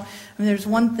willing to help. I mean, there's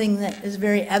one thing that is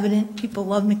very evident. People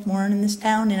love McMorran in this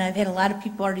town, and I've had a lot of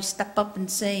people already step up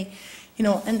and say,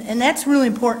 and that's really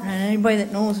important. And anybody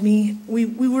that knows me, we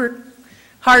work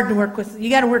hard to work with. You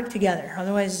got to work together,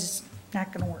 otherwise it's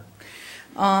not going to work.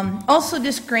 Also,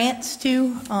 just grants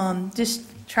too. Just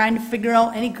trying to figure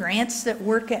out any grants that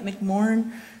work at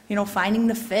McMorran. Finding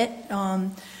the fit.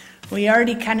 We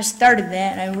already kind of started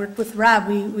that. I worked with Rob.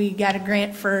 We got a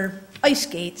grant for ice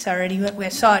skates already. We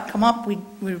saw it come up.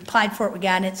 We applied for it. We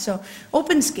got it. So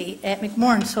open skate at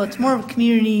McMorran. So it's more of a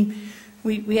community.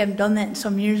 We haven't done that in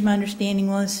some years, my understanding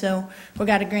was. So we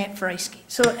got a grant for ice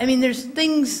skate. So, I mean, there's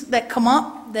things that come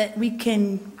up that we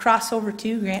can cross over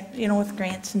to, with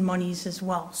grants and monies as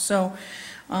well. So,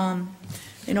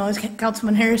 as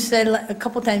Councilman Harris said a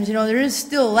couple times, there is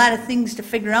still a lot of things to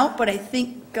figure out, but I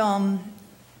think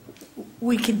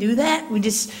we can do that. We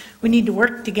need to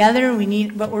work together.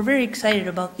 But we're very excited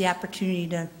about the opportunity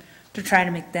to try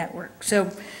to make that work.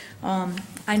 So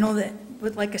I know that,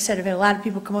 like I said, I've had a lot of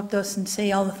people come up to us and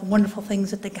say all the wonderful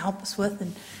things that they can help us with,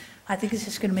 and I think it's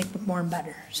just going to make McMorran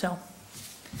better. So.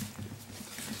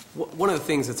 One of the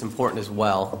things that's important as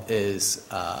well is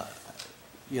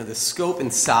the scope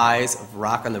and size of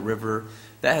Rock on the River.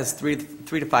 That has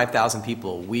 3,000 to 5,000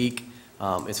 people a week.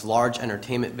 It's a large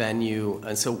entertainment venue,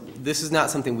 and so this is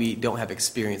not something we don't have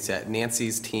experience at.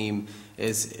 Nancy's team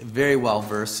is very well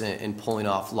versed in pulling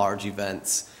off large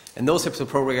events, and those types of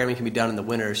programming can be done in the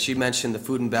winter. She mentioned the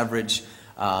food and beverage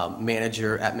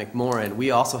manager at McMorran.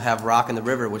 We also have Rock on the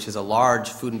River, which is a large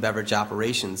food and beverage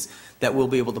operations that we'll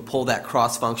be able to pull that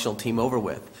cross-functional team over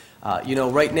with.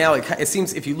 Right now, it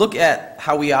seems if you look at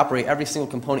how we operate every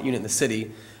single component unit in the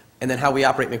city, and then how we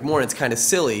operate McMorran, it's kind of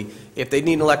silly. If they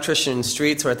need an electrician in the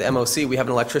streets or at the MOC, we have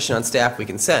an electrician on staff we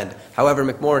can send. However,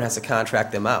 McMorran has to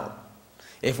contract them out.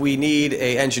 If we need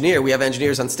an engineer, we have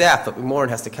engineers on staff, but McMorran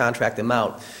has to contract them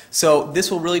out. So this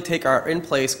will really take our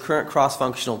in-place current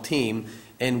cross-functional team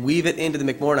and weave it into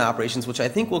the McMorran operations, which I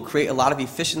think will create a lot of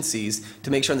efficiencies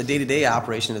to make sure on the day-to-day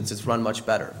operation it's run much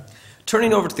better.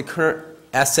 Turning over to the current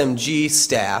SMG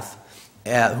staff,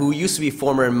 who used to be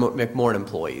former McMorran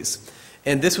employees.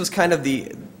 And this was kind of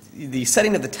the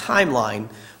setting of the timeline.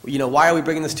 Why are we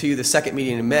bringing this to you the second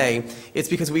meeting in May? It's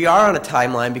because we are on a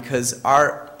timeline because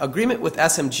our agreement with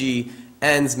SMG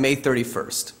ends May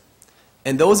 31st.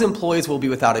 And those employees will be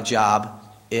without a job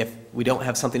if we don't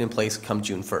have something in place come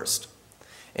June 1st.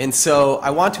 And so I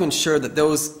want to ensure that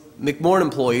those McMorran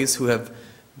employees who have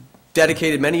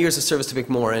dedicated many years of service to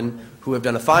McMorran, who have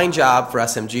done a fine job for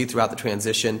SMG throughout the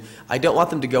transition, I don't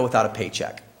want them to go without a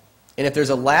paycheck. And if there's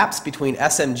a lapse between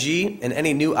SMG and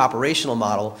any new operational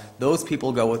model, those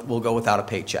people will go without a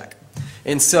paycheck.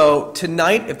 And so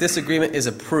tonight, if this agreement is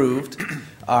approved,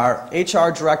 our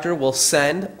HR director will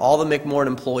send all the McMorran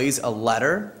employees a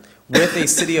letter with a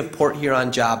City of Port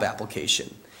Huron job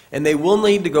application. And they will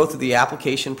need to go through the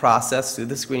application process, through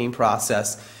the screening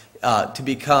process, to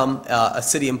become a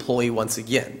city employee once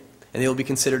again. And they will be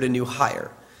considered a new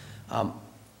hire.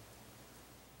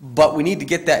 But we need to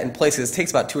get that in place because it takes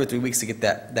about 2 or 3 weeks to get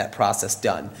that process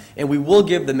done. And we will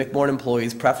give the McMorran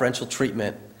employees preferential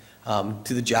treatment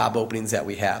to the job openings that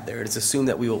we have there. It's assumed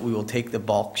that we will take the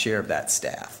bulk share of that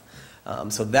staff.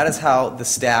 So that is how the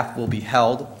staff will be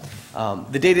held.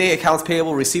 The day-to-day accounts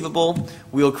payable, receivable,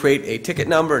 we will create a ticket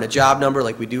number and a job number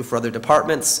like we do for other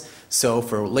departments. So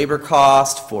for labor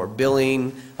cost, for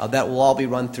billing, that will all be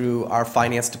run through our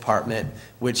finance department,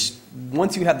 which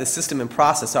once you have the system and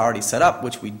process already set up,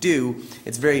 which we do,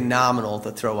 it's very nominal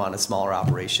to throw on a smaller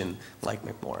operation like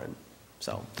McMorran.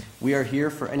 So we are here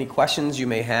for any questions you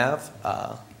may have,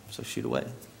 so shoot away.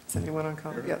 Is anyone on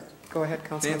council? Yeah, go ahead,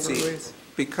 Councilmember Nancy, Ruiz.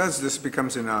 because this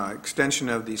becomes an extension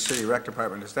of the city rec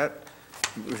department, is that,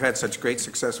 we've had such great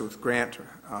success with Grant,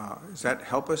 does that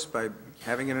help us by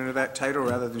having it under that title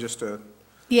rather than just a,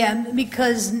 Yeah,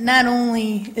 because not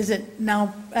only is it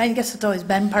now, I guess it's always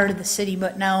been part of the city,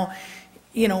 but now,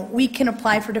 you know, we can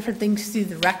apply for different things through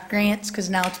the rec grants, because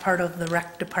now it's part of the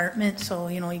rec department, so,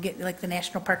 you know, you get like the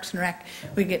National Parks and Rec,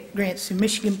 we get grants through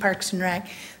Michigan Parks and Rec.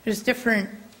 There's different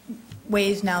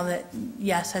ways now that,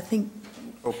 yes, I think,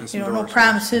 open you some know, doors? no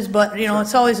promises, but, you know,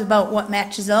 it's always about what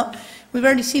matches up. We've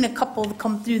already seen a couple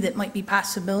come through that might be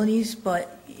possibilities,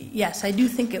 but yes, I do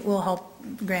think it will help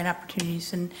grant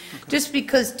opportunities. And just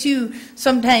because, too,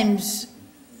 sometimes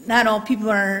not all people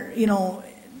are, you know,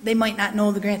 they might not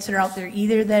know the grants that are out there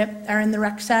either that are in the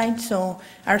rec side, so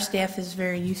our staff is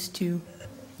very used to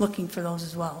looking for those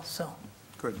as well, so.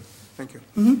 Good, thank you.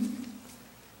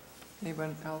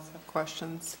 Anyone else have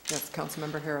questions? Yes,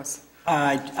 Councilmember Harris.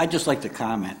 I'd just like to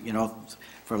comment, you know,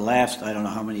 for the last, I don't know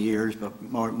how many years, but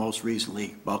most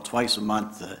recently, about twice a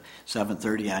month,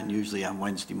 7:30 usually on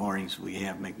Wednesday mornings, we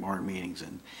have McMorran meetings,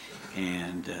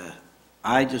 and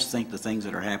I just think the things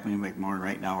that are happening in McMorran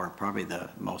right now are probably the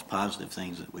most positive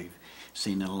things that we've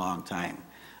seen in a long time.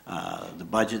 The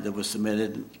budget that was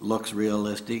submitted looks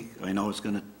realistic. I know it's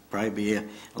going to probably be a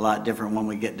lot different when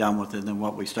we get done with it than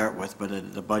what we start with,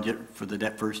 but the budget for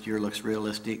the first year looks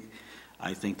realistic.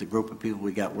 I think the group of people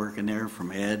we got working there,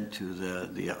 from Ed to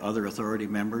the other authority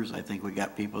members, I think we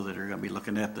got people that are going to be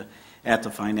looking at the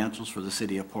financials for the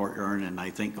city of Port Huron, and I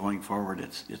think going forward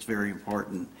it's very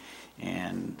important,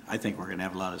 and I think we're going to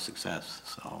have a lot of success.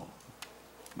 So,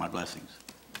 my blessings.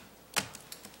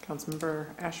 Councilmember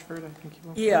Ashford, I think you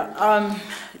will. Yeah,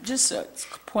 just a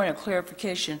point of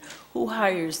clarification. Who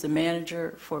hires the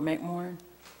manager for McMorran?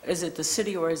 Is it the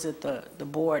city or is it the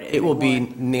board? It will be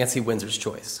Nancy Windsor's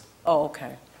choice. Oh,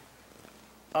 okay.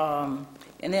 And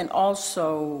then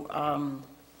also,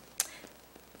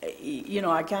 you know,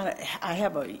 I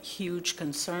have a huge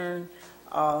concern.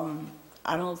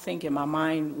 I don't think in my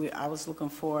mind, I was looking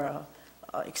for a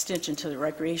extension to the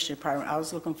recreation department. I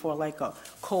was looking for like a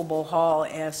Cobo Hall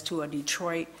as to a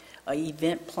Detroit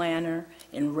event planner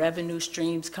and revenue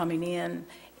streams coming in,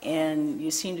 and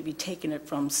you seem to be taking it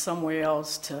from somewhere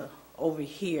else to over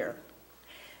here.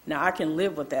 Now, I can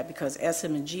live with that because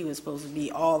SM&G was supposed to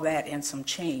be all that and some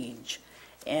change,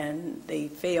 and they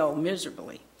failed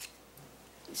miserably.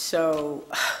 So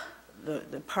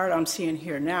the part I'm seeing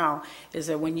here now is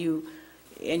that when you're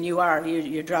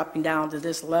dropping down to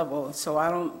this level, so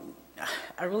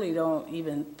I really don't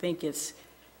even think it's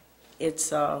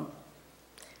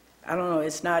I don't know,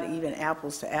 it's not even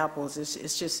apples to apples.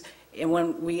 It's just, and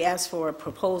when we asked for a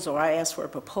proposal, I asked for a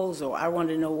proposal, I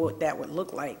wanted to know what that would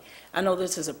look like. I know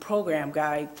this is a program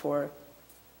guide for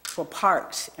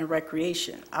parks and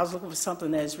recreation. I was looking for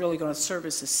something that is really going to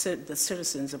service the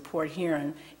citizens of Port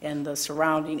Huron and the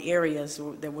surrounding areas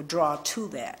that would draw to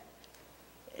that.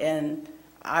 And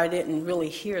I didn't really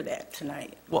hear that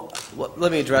tonight. Well,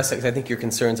 let me address it, because I think your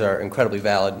concerns are incredibly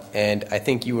valid, and I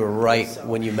think you were right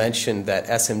when you mentioned that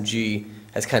SMG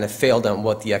has kind of failed on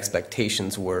what the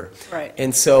expectations were. Right.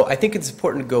 And so I think it's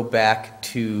important to go back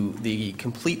to the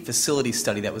complete facility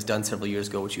study that was done several years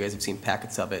ago, which you guys have seen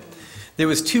packets of it. There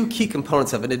was two key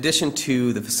components of it. In addition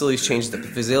to the facilities changes at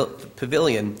the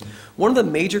pavilion, one of the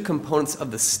major components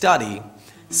of the study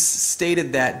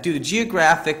stated that due to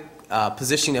geographic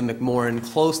positioning of McMorran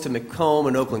close to Macomb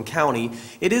and Oakland County,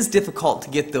 it is difficult to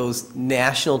get those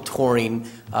national touring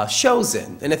shows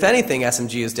in. And if anything,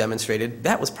 SMG has demonstrated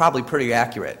that was probably pretty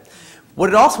accurate. What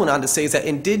it also went on to say is that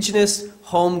indigenous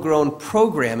homegrown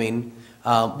programming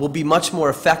will be much more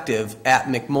effective at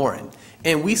McMorran.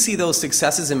 And we see those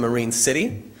successes in Marine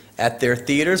City at their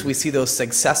theaters. We see those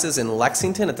successes in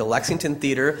Lexington at the Lexington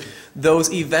Theater.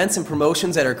 Those events and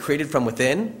promotions that are created from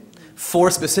within,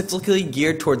 specifically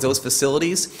geared towards those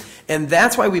facilities. And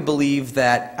that's why we believe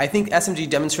that, I think SMG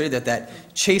demonstrated that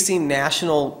chasing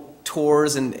national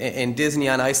tours and Disney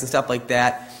on Ice and stuff like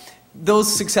that,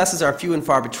 those successes are few and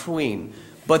far between.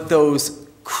 But those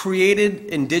created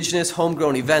indigenous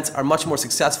homegrown events are much more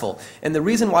successful. And the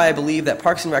reason why I believe that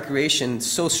Parks and Recreation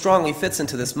so strongly fits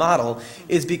into this model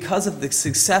is because of the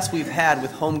success we've had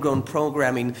with homegrown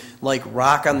programming like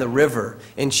Rock on the River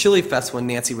and Chili Fest when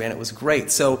Nancy ran it was great.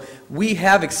 So we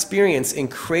have experience in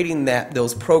creating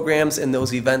those programs and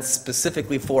those events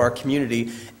specifically for our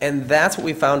community, And that's what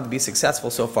we found to be successful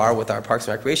so far with our Parks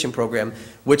and Recreation program,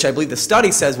 which I believe the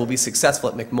study says will be successful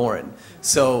at McMorran.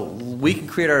 So we can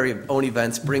create our own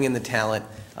events, bring in the talent,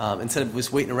 instead of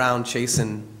just waiting around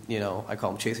chasing, I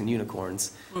call them chasing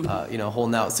unicorns,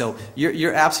 holding out. So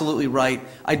you're absolutely right.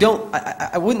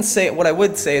 I wouldn't say, what I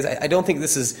would say is I don't think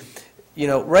this is,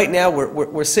 right now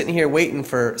we're sitting here waiting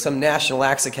for some national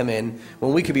acts to come in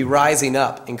when we could be rising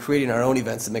up and creating our own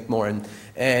events at McMorran.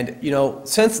 And,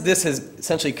 since this has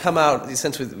essentially come out,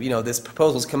 this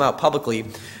proposal's come out publicly,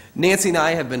 Nancy and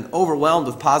I have been overwhelmed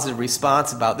with positive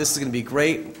response about this is going to be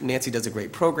great. Nancy does a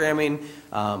great programming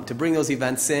to bring those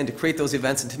events in, to create those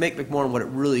events, and to make McMorran what it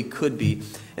really could be.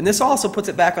 And this also puts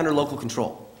it back under local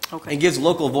control and gives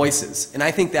local voices. And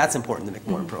I think that's important in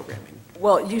McMorran programming.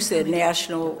 Well, you said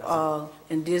national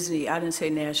and Disney. I didn't say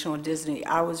national and Disney.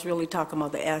 I was really talking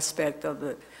about the aspect of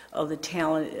the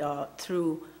talent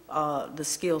through the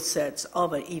skill sets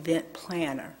of an event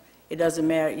planner. It doesn't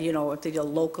matter, if they do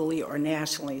locally or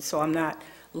nationally, so I'm not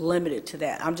limited to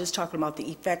that. I'm just talking about the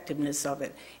effectiveness of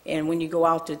it. And when you go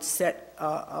out to set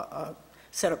a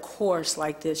course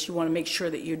like this, you want to make sure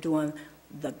that you're doing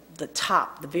the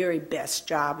top, the very best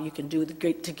job you can do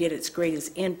to get its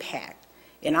greatest impact.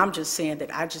 And I'm just saying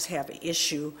that I just have an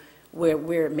issue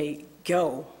where it may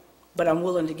go, but I'm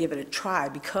willing to give it a try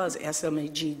because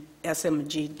SM&G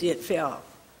did fail.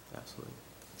 Absolutely.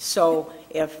 So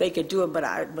if they could do it, but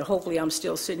hopefully I'm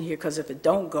still sitting here because if it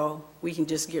don't go, we can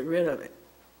just get rid of it,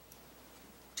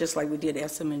 just like we did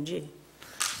SM&G.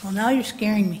 Well, now you're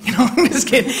scaring me. No, I'm just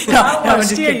kidding. No, I don't want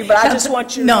to scare you, but I just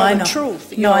want you to know I the know.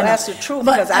 truth. No, I know. That's the truth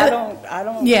But because I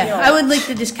don't. Yeah, I would like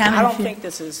to just comment. I don't think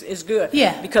this is good.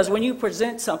 Yeah. Because when you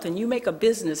present something, you make a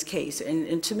business case,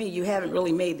 and to me, you haven't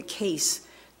really made the case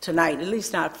tonight, at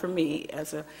least not for me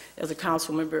as a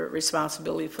council member,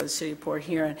 responsibility for the city of Port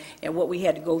Huron and what we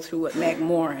had to go through at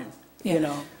McMorran,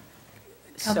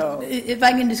 So if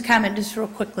I can just comment just real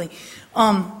quickly,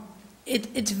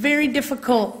 it's very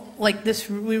difficult. Like this,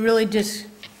 we really just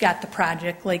got the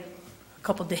project like a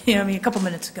couple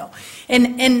minutes ago,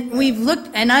 and we've looked,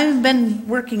 and I've been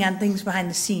working on things behind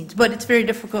the scenes, but it's very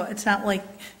difficult. It's not like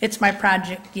it's my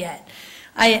project yet.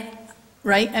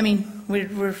 Right? I mean, we're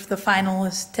the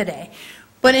finalists today.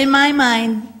 But in my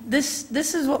mind, this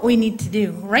is what we need to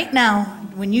do. Right now,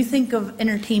 when you think of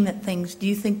entertainment things, do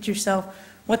you think to yourself,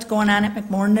 what's going on at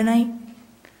McMorran tonight?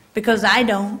 Because I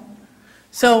don't.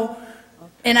 So,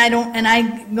 and I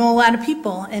know a lot of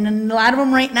people, and a lot of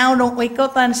them right now don't wake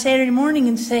up on a Saturday morning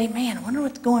and say, man, I wonder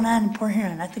what's going on in Port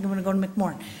Huron. I think I'm going to go to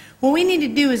McMorran. What we need to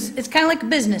do is, it's kind of like a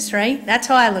business, right? That's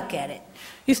how I look at it.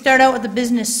 You start out with the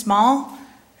business small,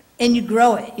 and you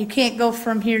grow it. You can't go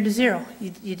from here to zero.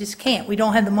 You just can't. We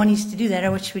don't have the monies to do that. I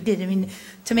wish we did. I mean,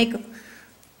 to make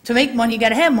money, you got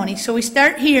to have money. So we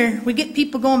start here. We get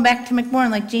people going back to McMorran,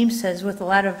 like James says, with a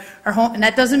lot of our home. And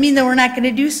that doesn't mean that we're not going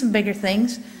to do some bigger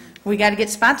things. We got to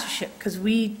get sponsorship because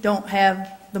we don't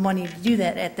have the money to do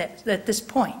that at this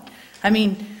point. I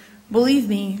mean, believe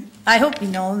me, I hope you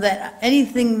know that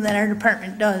anything that our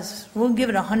department does, we'll give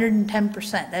it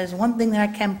 110%. That is one thing that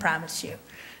I can promise you.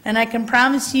 And I can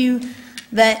promise you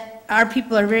that our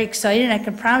people are very excited. I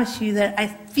can promise you that I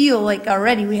feel like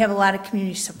already we have a lot of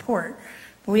community support.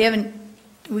 But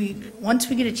once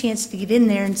we get a chance to get in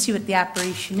there and see what the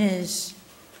operation is,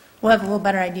 we'll have a little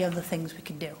better idea of the things we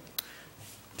could do.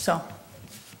 So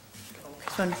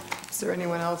is there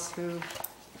anyone else who,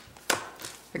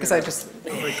 because I just.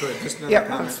 If we could, just another Yep.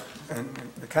 comment. And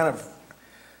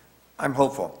I'm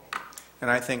hopeful. And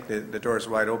I think that the door is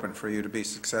wide open for you to be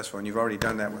successful, and you've already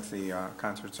done that with the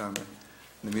concerts on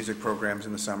the music programs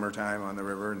in the summertime on the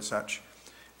river and such.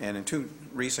 And in two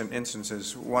recent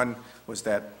instances, one was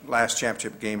that last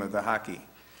championship game of the hockey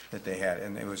that they had,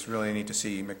 and it was really neat to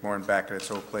see McMorran back at its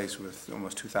old place with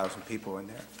almost 2,000 people in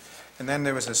there. And then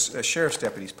there was a sheriff's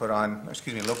deputies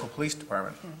local police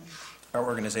department, our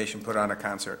organization put on a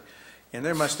concert. And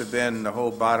there must have been the whole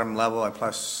bottom level, and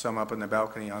plus some up in the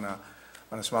balcony on a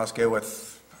small scale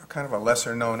with kind of a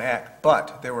lesser-known act,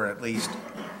 but there were at least,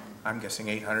 I'm guessing,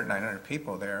 800, 900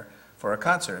 people there for a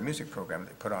concert, a music program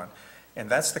they put on. And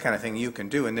that's the kind of thing you can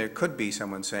do, and there could be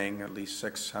someone saying, at least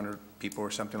 600 people or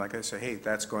something like that, say, hey,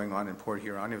 that's going on in Port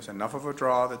Huron. It was enough of a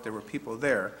draw that there were people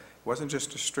there. It wasn't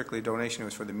just a strictly donation, it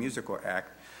was for the musical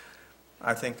act.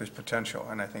 I think there's potential,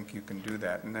 and I think you can do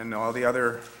that. And then all the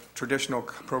other traditional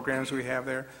programs we have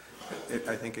there,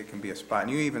 I think it can be a spot.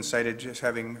 And you even cited just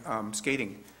having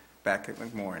skating back at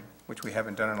McMorran, which we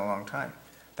haven't done in a long time.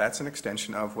 That's an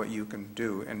extension of what you can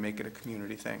do and make it a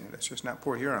community thing. That's just not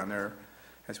Port Huron there,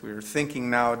 as we're thinking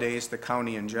nowadays, the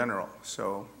county in general.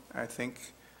 So I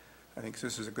think I think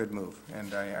this is a good move,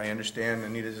 and I understand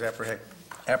Anita's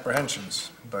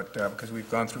apprehensions, but because we've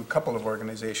gone through a couple of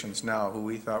organizations now who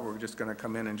we thought were just going to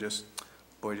come in and just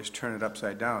turn it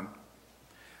upside down.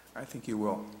 I think you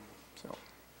will, so.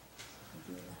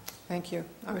 Thank you.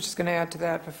 I was just going to add to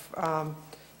that,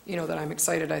 that I'm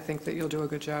excited. I think that you'll do a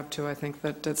good job, too. I think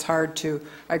that it's hard to,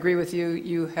 I agree with you,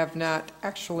 you have not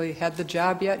actually had the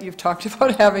job yet. You've talked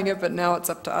about having it, but now it's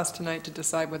up to us tonight to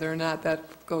decide whether or not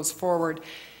that goes forward.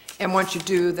 And once you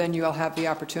do, then you'll have the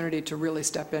opportunity to really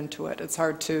step into it. It's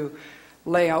hard to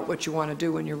lay out what you want to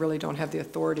do when you really don't have the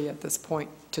authority at this point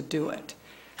to do it.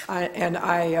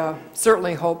 I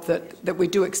certainly hope that we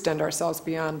do extend ourselves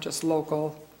beyond just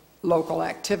local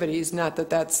activities, not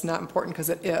that that's not important, because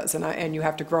it is, and you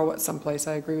have to grow it someplace.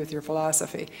 I agree with your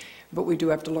philosophy, but we do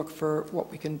have to look for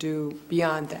what we can do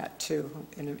beyond that, too,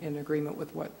 in agreement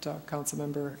with what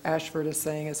Councilmember Ashford is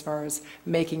saying as far as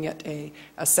making it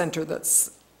a center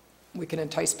that's we can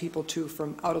entice people to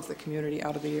from out of the community,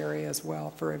 out of the area as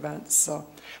well for events. So,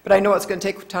 but I know it's going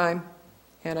to take time,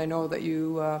 and I know that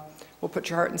you will put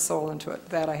your heart and soul into it.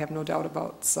 That I have no doubt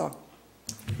about. So,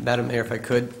 Madam Mayor, if I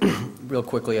could, real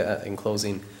quickly in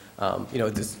closing,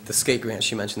 the skate grant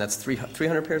she mentioned, that's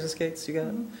 300 pairs of skates you got?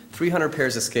 Mm-hmm. 300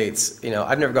 pairs of skates.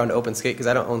 I've never gone to open skate because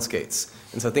I don't own skates.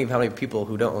 And so think of how many people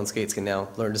who don't own skates can now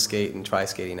learn to skate and try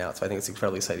skating out. So I think it's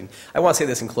incredibly exciting. I want to say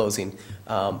this in closing.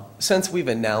 Since we've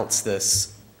announced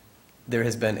this, there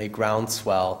has been a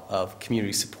groundswell of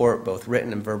community support, both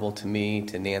written and verbal, to me,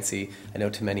 to Nancy, I know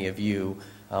to many of you,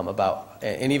 about,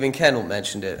 and even Ken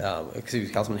mentioned it,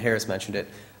 Councilman Harris mentioned it,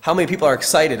 how many people are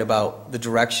excited about the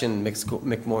direction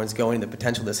McMorrin's going, the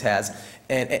potential this has,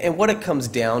 and what it comes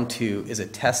down to is a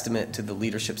testament to the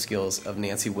leadership skills of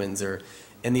Nancy Windsor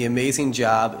and the amazing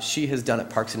job she has done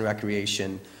at Parks and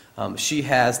Recreation. She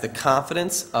has the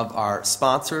confidence of our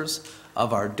sponsors,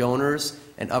 of our donors,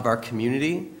 and of our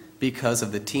community because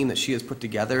of the team that she has put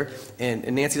together. And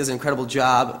Nancy does an incredible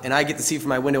job, and I get to see from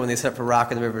my window when they set up for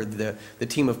Rock in the River, the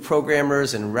team of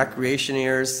programmers and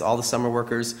recreationeers, all the summer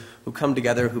workers who come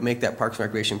together, who make that Parks and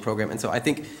Recreation program. And so I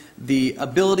think the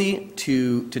ability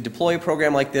to deploy a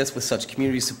program like this with such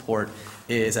community support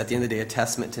is, at the end of the day, a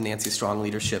testament to Nancy's strong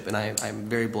leadership, and I'm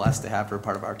very blessed to have her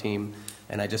part of our team.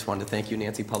 And I just wanted to thank you,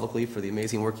 Nancy, publicly for the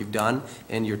amazing work you've done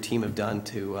and your team have done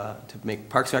to make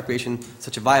Parks and Recreation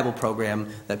such a viable program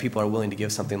that people are willing to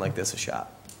give something like this a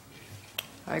shot.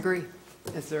 I agree.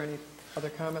 Is there any other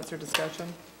comments or discussion?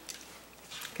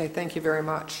 Okay, thank you very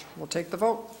much. We'll take the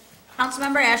vote.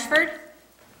 Councilmember Ashford?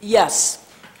 Yes.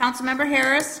 Councilmember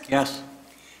Harris? Yes.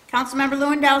 Councilmember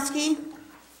Lewandowski?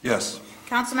 Yes.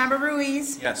 Councilmember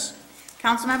Ruiz? Yes.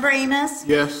 Councilmember Amos?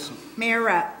 Yes. Mayor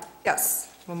Rep? Yes.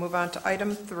 We'll move on to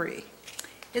item 3.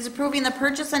 Is approving the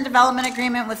purchase and development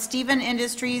agreement with Stephen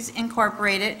Industries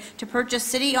Incorporated to purchase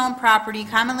city-owned property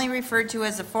commonly referred to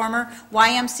as the former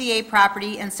YMCA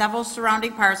property and several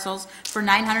surrounding parcels for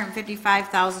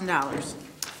 $955,000.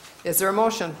 Is there a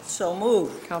motion? So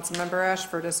moved. Councilmember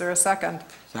Ashford, is there a second?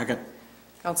 Second.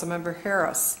 Councilmember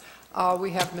Harris.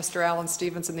 We have Mr. Alan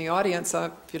Stevens in the audience.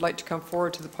 If you'd like to come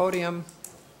forward to the podium,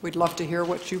 we'd love to hear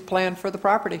what you plan for the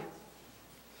property.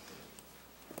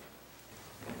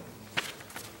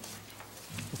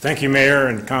 Thank you, Mayor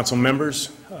and council members.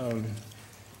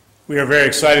 We are very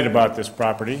excited about this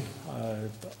property.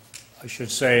 I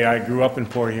should say I grew up in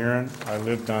Port Huron. I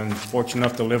fortunate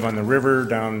enough to live on the river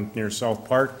down near South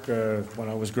Park when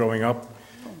I was growing up.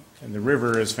 And the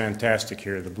river is fantastic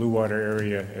here. The Blue Water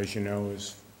area, as you know,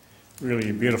 is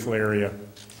really a beautiful area.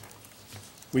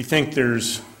 We think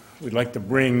we'd like to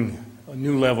bring a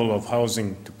new level of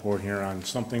housing to Port Huron,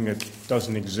 something that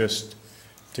doesn't exist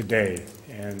today.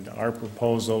 And our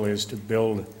proposal is to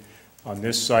build on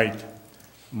this site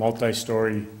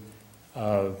multi-story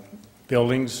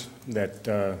buildings that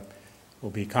will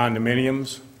be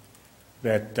condominiums,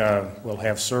 that will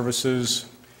have services,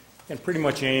 and pretty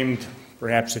much aimed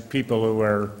perhaps at people who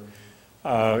are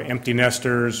empty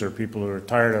nesters or people who are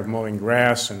tired of mowing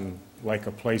grass and like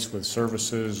a place with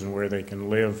services and where they can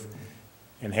live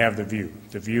and have the view.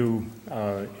 The view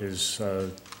is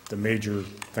the major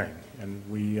thing, and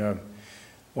we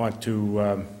want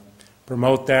to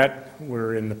promote that.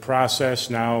 We're in the process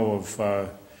now of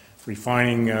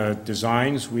refining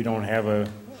designs. We don't have a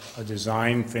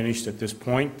design finished at this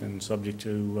point, and subject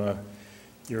to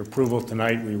your approval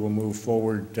tonight, we will move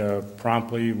forward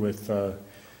promptly with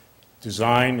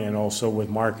design and also with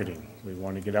marketing. We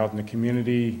want to get out in the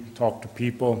community, talk to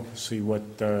people, see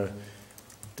what the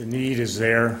need is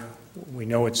there. We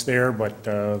know it's there, but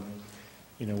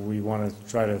we want to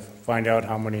try to find out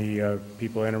how many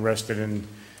people are interested in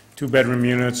two-bedroom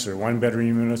units or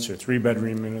one-bedroom units or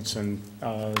three-bedroom units, and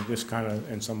this kind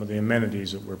of, and some of the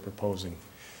amenities that we're proposing.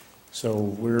 So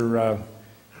we're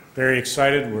very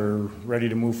excited. We're ready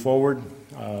to move forward.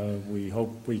 We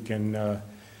hope we can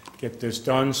get this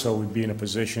done so we'd be in a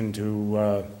position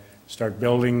to start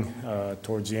building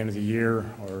towards the end of the year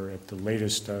or at the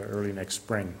latest early next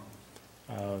spring.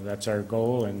 That's our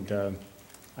goal, and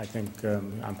I think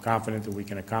I'm confident that we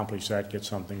can accomplish that, get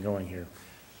something going here.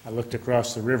 I looked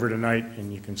across the river tonight,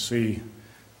 and you can see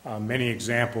many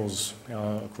examples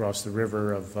across the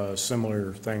river of a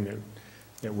similar thing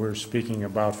that we're speaking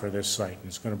about for this site.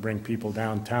 It's going to bring people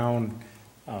downtown.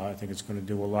 I think it's going to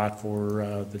do a lot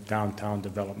for the downtown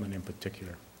development in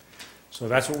particular. So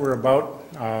that's what we're about.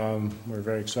 We're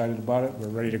very excited about it. We're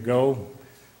ready to go.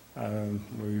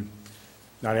 We're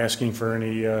not asking for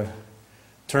any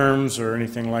terms or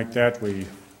anything like that. We're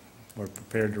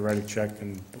prepared to write a check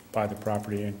and buy the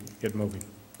property and get moving.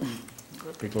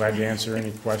 Be glad to answer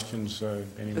any questions.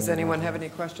 Does anyone have any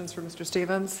questions for Mr.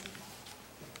 Stevens?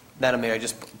 Madam Mayor, I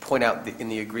just point out in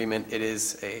the agreement, it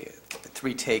is a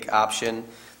three-take option.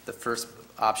 The first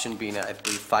option being, I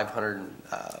believe,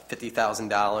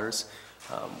 $550,000,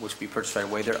 which will be purchased right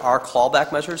away. There are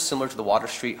clawback measures similar to the Water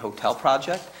Street Hotel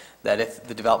project that if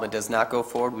the development does not go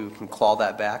forward, we can claw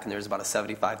that back, and there's about a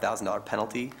 $75,000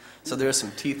 penalty. So there is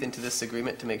some teeth into this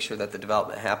agreement to make sure that the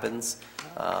development happens.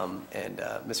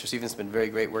 Mr. Stevens has been very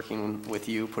great working with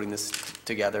you, putting this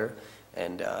together.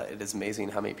 And it is amazing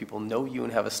how many people know you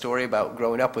and have a story about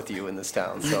growing up with you in this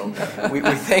town. So we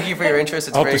thank you for your interest.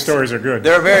 It's I hope the stories are good.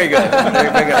 They're very good.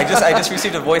 Very good. I just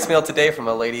received a voicemail today from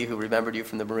a lady who remembered you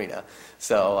from the marina.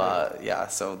 So yeah,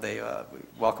 so they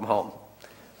welcome home.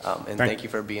 And thank you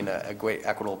for being a great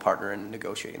equitable partner in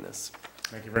negotiating this.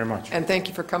 Thank you very much. And thank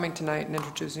you for coming tonight and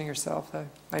introducing yourself.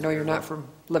 I know you're not from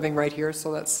living right here,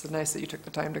 so that's nice that you took the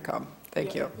time to come.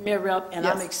 Thank you. Mayor Rep, and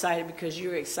Yes. I'm excited because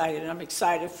you're excited, and I'm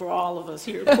excited for all of us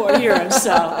here at Port Huron.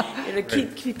 So it'll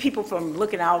keep people from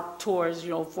looking out towards,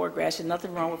 Fort Gratiot.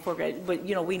 Nothing wrong with Fort Gratiot, but,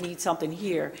 we need something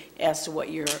here as to what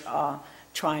your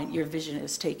vision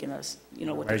has taken us,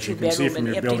 with the As you can see two-bedroom from and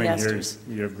your empty building here, nesters.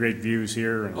 you have great views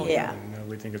here, and, Yeah. and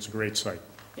we think it's a great site.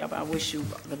 Yeah, but I wish you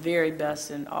the very best,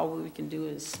 and all we can do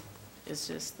is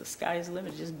just, the sky is the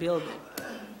limit, just build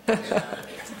it.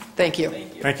 Thank you.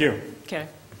 Thank you. Okay.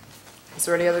 Is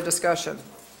there any other discussion?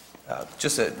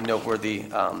 Just a noteworthy,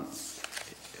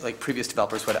 like previous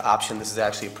developers who had an option, this is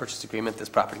actually a purchase agreement. This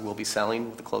property will be selling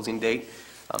with the closing date.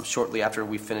 Shortly after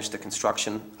we finish the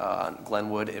construction on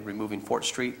Glenwood and removing Fort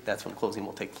Street, that's when closing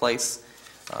will take place.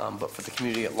 But for the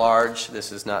community at large,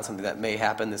 this is not something that may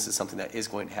happen. This is something that is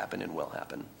going to happen and will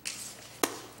happen.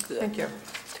 Thank you.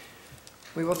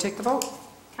 We will take the vote.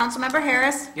 Councilmember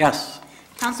Harris? Yes.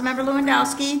 Councilmember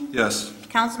Lewandowski? Yes.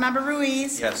 Councilmember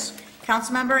Ruiz? Yes.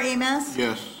 Councilmember Amos?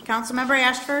 Yes. Councilmember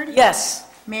Ashford? Yes.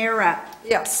 Mayor Rep?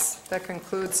 Yes, that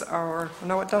concludes our,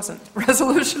 no, it doesn't.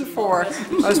 Resolution 4. I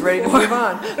was ready to move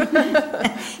on.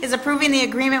 Is approving the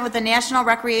agreement with the National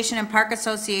Recreation and Park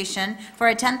Association for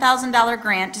a $10,000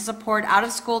 grant to support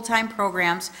out-of-school time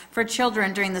programs for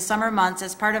children during the summer months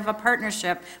as part of a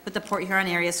partnership with the Port Huron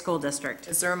Area School District.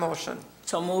 Is there a motion?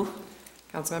 So move.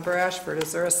 Councilmember Ashford,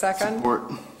 is there a second?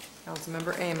 Support.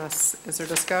 Councilmember Amos, is there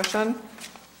discussion?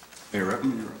 Mayor Rep,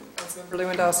 Councilmember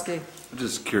Lewandowski. I'm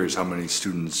just curious how many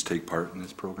students take part in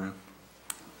this program?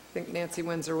 I think Nancy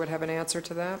Windsor would have an answer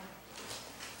to that.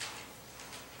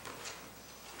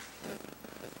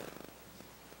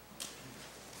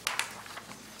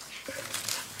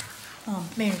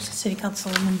 Mayor, City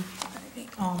Councilwoman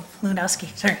Lewandowski,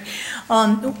 sorry.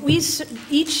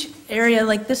 Each area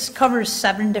like this covers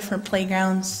 7 different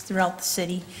playgrounds throughout the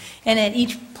city. And at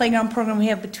each playground program, we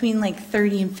have between like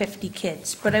 30 and 50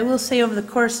 kids. But I will say over the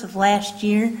course of last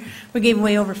year, we gave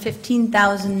away over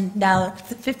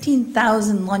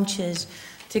 $15,000 lunches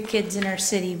to kids in our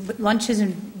city, lunches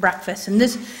and breakfast. And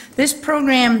this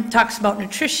program talks about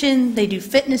nutrition, they do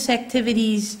fitness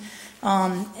activities,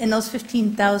 and those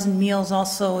 15,000 meals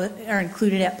also are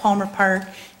included at Palmer Park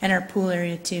and our pool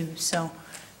area too. So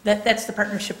that's the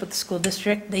partnership with the school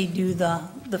district. They do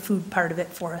the food part of it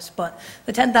for us. But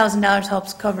the $10,000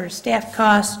 helps cover staff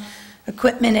costs,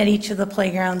 equipment at each of the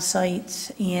playground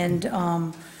sites, and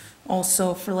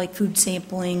also for like food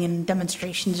sampling and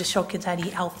demonstrations to show kids how to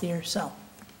eat healthier. So.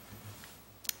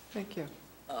 Thank you.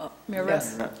 Mayor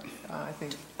Yes. Russ? I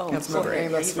think Oh, Councilmember sorry.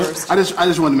 Amos Yeah, first. I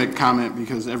just wanted to make a comment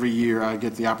because every year I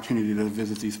get the opportunity to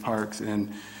visit these parks,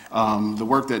 and the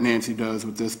work that Nancy does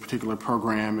with this particular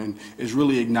program and is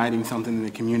really igniting something in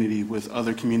the community with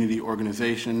other community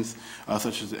organizations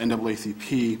such as the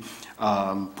NAACP,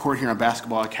 Port Huron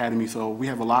Basketball Academy. So we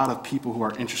have a lot of people who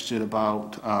are interested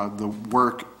about the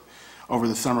work over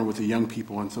the summer with the young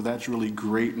people, and so that's really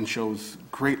great and shows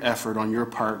great effort on your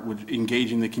part with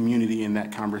engaging the community in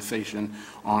that conversation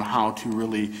on how to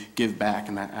really give back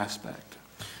in that aspect.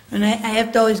 And I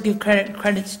have to always give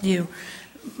credit's due.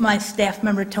 My staff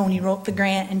member, Tony, wrote the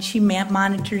grant, and she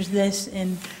monitors this,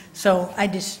 and so I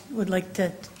just would like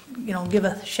to, give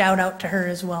a shout out to her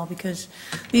as well, because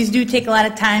these do take a lot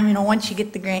of time. Once you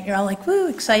get the grant, you're all like, woo,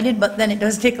 excited, but then it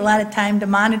does take a lot of time to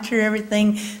monitor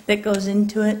everything that goes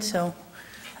into it, so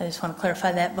I just want to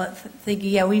clarify that. But thank you.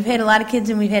 Yeah, we've had a lot of kids,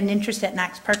 and we've had an interest at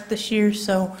Knox Park this year,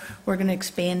 so we're going to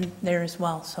expand there as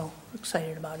well, so we're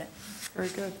excited about it. Very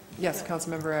good. Yes,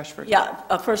 Councilmember Ashford. Yeah,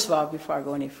 first of all, before I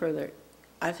go any further,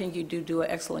 I think you do an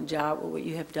excellent job with what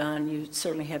you have done. You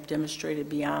certainly have demonstrated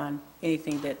beyond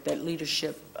anything that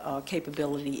leadership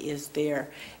capability is there.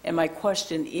 And my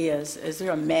question is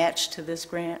there a match to this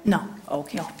grant? No.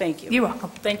 Okay, No. thank you. You're welcome.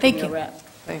 Thank you, Thank you. Mayor Rapp.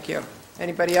 Thank you.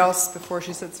 Anybody else before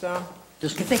she sits down?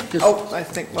 Just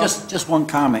Just one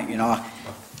comment,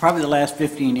 probably the last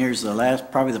 15 years,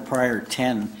 probably the prior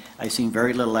 10, I've seen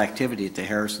very little activity at the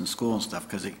Harrison School and stuff,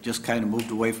 because it just kind of moved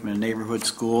away from a neighborhood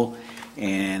school,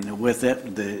 and with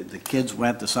it, the kids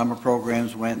went, the summer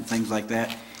programs went, and things like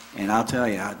that. And I'll tell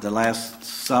you, the last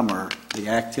summer, the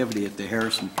activity at the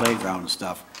Harrison playground and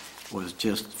stuff was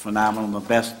just phenomenal.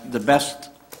 The best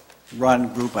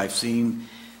run group I've seen,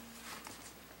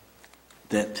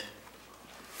 that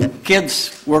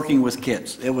kids working with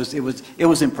kids. It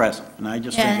was impressive, and I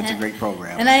just think it's a great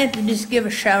program. And I have to just give a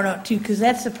shout out too, because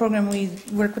that's the program we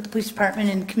work with the police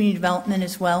department and community development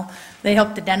as well. They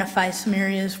helped identify some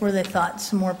areas where they thought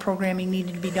some more programming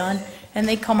needed to be done, and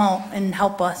they come out and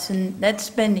help us, and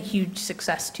that's been a huge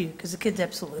success too, because the kids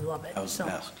absolutely love it. That was the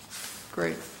best.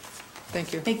 Great.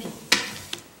 Thank you. Thank you.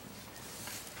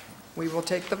 We will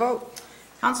take the vote.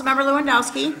 Councilmember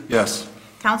Lewandowski. Yes.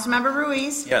 Councilmember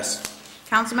Ruiz. Yes.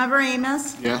 Councilmember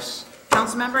Amos. Yes?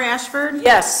 Councilmember Ashford.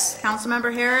 Yes.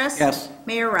 Councilmember Harris. Yes.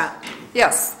 Mayor Rupp.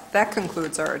 Yes, that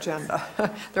concludes our agenda.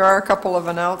 There are a couple of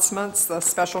announcements. The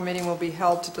special meeting will be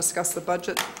held to discuss the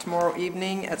budget tomorrow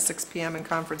evening at 6 p.m. in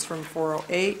Conference Room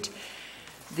 408.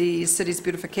 The City's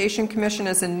Beautification Commission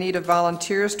is in need of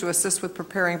volunteers to assist with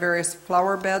preparing various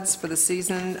flower beds for the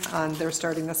season. They're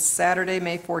starting this Saturday,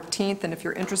 May 14th, and if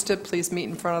you're interested, please meet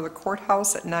in front of the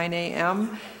courthouse at 9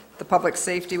 a.m. The public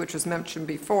safety, which was mentioned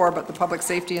before, but the public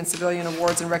safety and civilian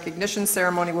awards and recognition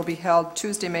ceremony will be held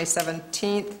Tuesday, May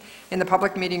 17th in the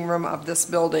public meeting room of this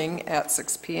building at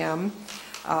 6 p.m.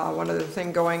 One other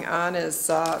thing going on is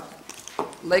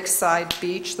Lakeside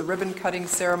Beach. The ribbon cutting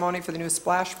ceremony for the new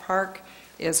splash park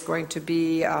is going to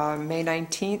be May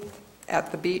 19th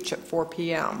at the beach at 4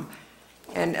 p.m.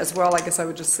 And as well, I guess I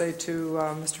would just say to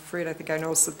Mr. Freed, I think I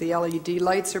noticed that the LED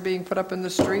lights are being put up in the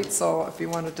street, so if you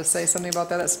wanted to say something about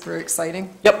that, that's very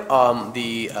exciting. Yep,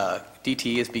 the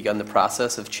DTE has begun the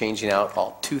process of changing out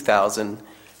all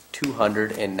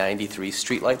 2,293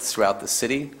 streetlights throughout the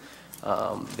city.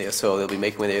 So they'll be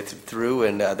making their way through,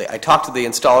 and I talked to the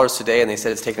installers today, and they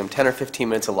said it's taking them 10 or 15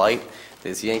 minutes a light.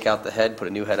 They just yank out the head, put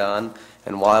a new head on,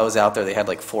 and while I was out there, they had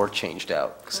like 4 changed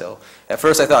out. So at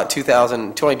first I thought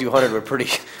 2,200 were pretty,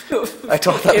 I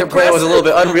thought their plan was a little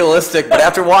bit unrealistic, but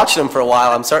after watching them for a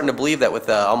while, I'm starting to believe that with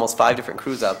almost 5 different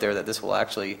crews out there that this will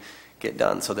actually get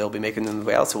done. So they'll be making them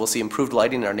way out. So we'll see improved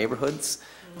lighting in our neighborhoods,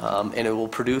 and it will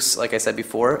produce, like I said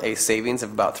before, a savings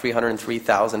of about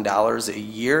 $303,000 a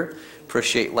year.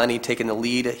 Appreciate Lenny taking the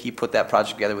lead. He put that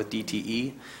project together with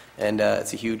DTE, and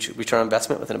it's a huge return on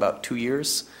investment within about 2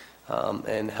 years.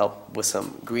 And help with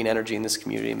some green energy in this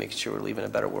community and making sure we're leaving a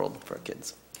better world for our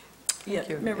kids. Thank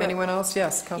you. Anyone else?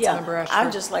 Yes, Councilmember Ashford.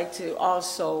 I'd just like to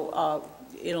also,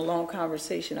 in a long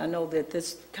conversation, I know that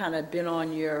this kind of been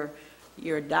on your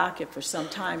docket for some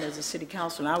time as a city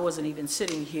council, and I wasn't even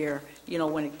sitting here,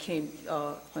 when it came,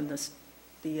 when the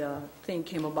thing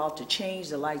came about to change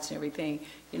the lights and everything.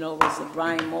 It was the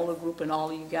Brian Moeller Group and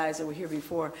all of you guys that were here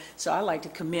before. So I'd like to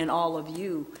commend all of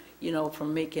you, for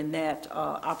making that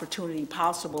opportunity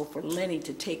possible for Lenny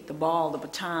to take the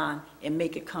baton and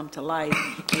make it come to life,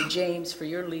 and James for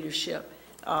your leadership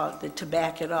to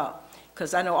back it up.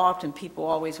 Because I know often people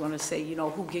always want to say,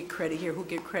 who get credit here, who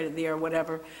get credit there, or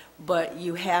whatever, but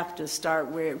you have to start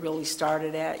where it really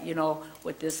started at,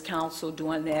 with this council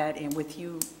doing that, and with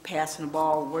you passing the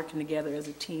ball, working together as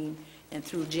a team, and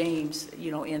through James,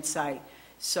 insight.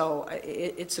 So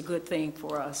it's a good thing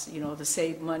for us, to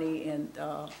save money, and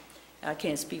I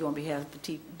can't speak on behalf of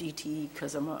the DTE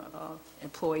because I'm an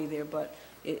employee there, but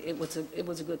it was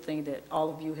a good thing that all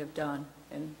of you have done,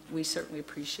 and we certainly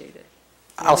appreciate it.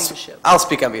 Leadership. I'll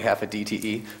speak on behalf of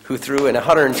DTE, who threw in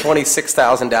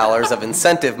 $126,000 of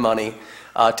incentive money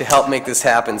to help make this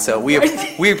happen. So we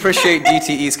appreciate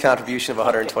DTE's contribution of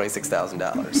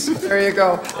 $126,000. There you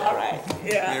go. All right,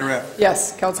 yeah. Mayor Rep.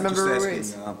 Yes, I'm Councilmember just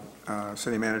Ruiz. asking,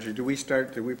 City Manager, did we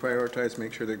prioritize,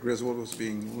 make sure that Griswold was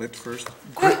being lit first?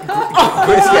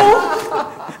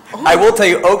 I will tell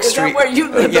you, Oak Street. Is that where you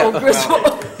live, Yeah. Griswold?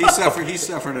 Well, he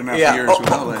suffered enough Yeah, years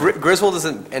without that. Griswold is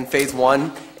in phase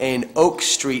one, and Oak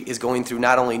Street is going through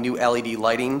not only new LED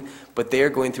lighting, but they are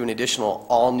going through an additional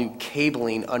all-new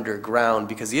cabling underground,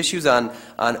 because the issues on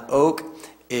Oak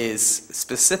is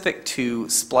specific to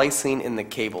splicing in the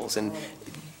cables, and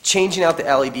changing out the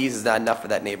LEDs is not enough for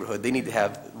that neighborhood. They need to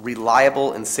have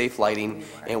reliable and safe lighting,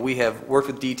 and we have worked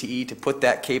with DTE to put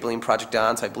that cabling project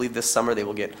on, so I believe this summer they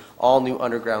will get all new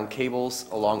underground cables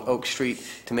along Oak Street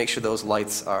to make sure those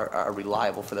lights are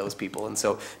reliable for those people. And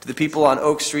so to the people on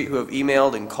Oak Street who have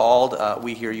emailed and called,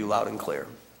 we hear you loud and clear.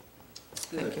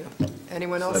 Thank you.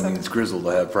 Anyone else? That means Grizzle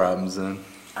will have problems then.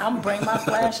 I'm gonna bring my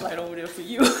flashlight over there for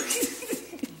you.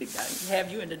 Have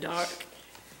you in the dark.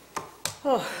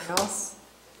 Anyone else?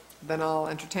 Then I'll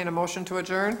entertain a motion to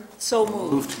adjourn. So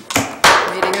moved.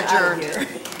 Meeting adjourned. Out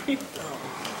of here.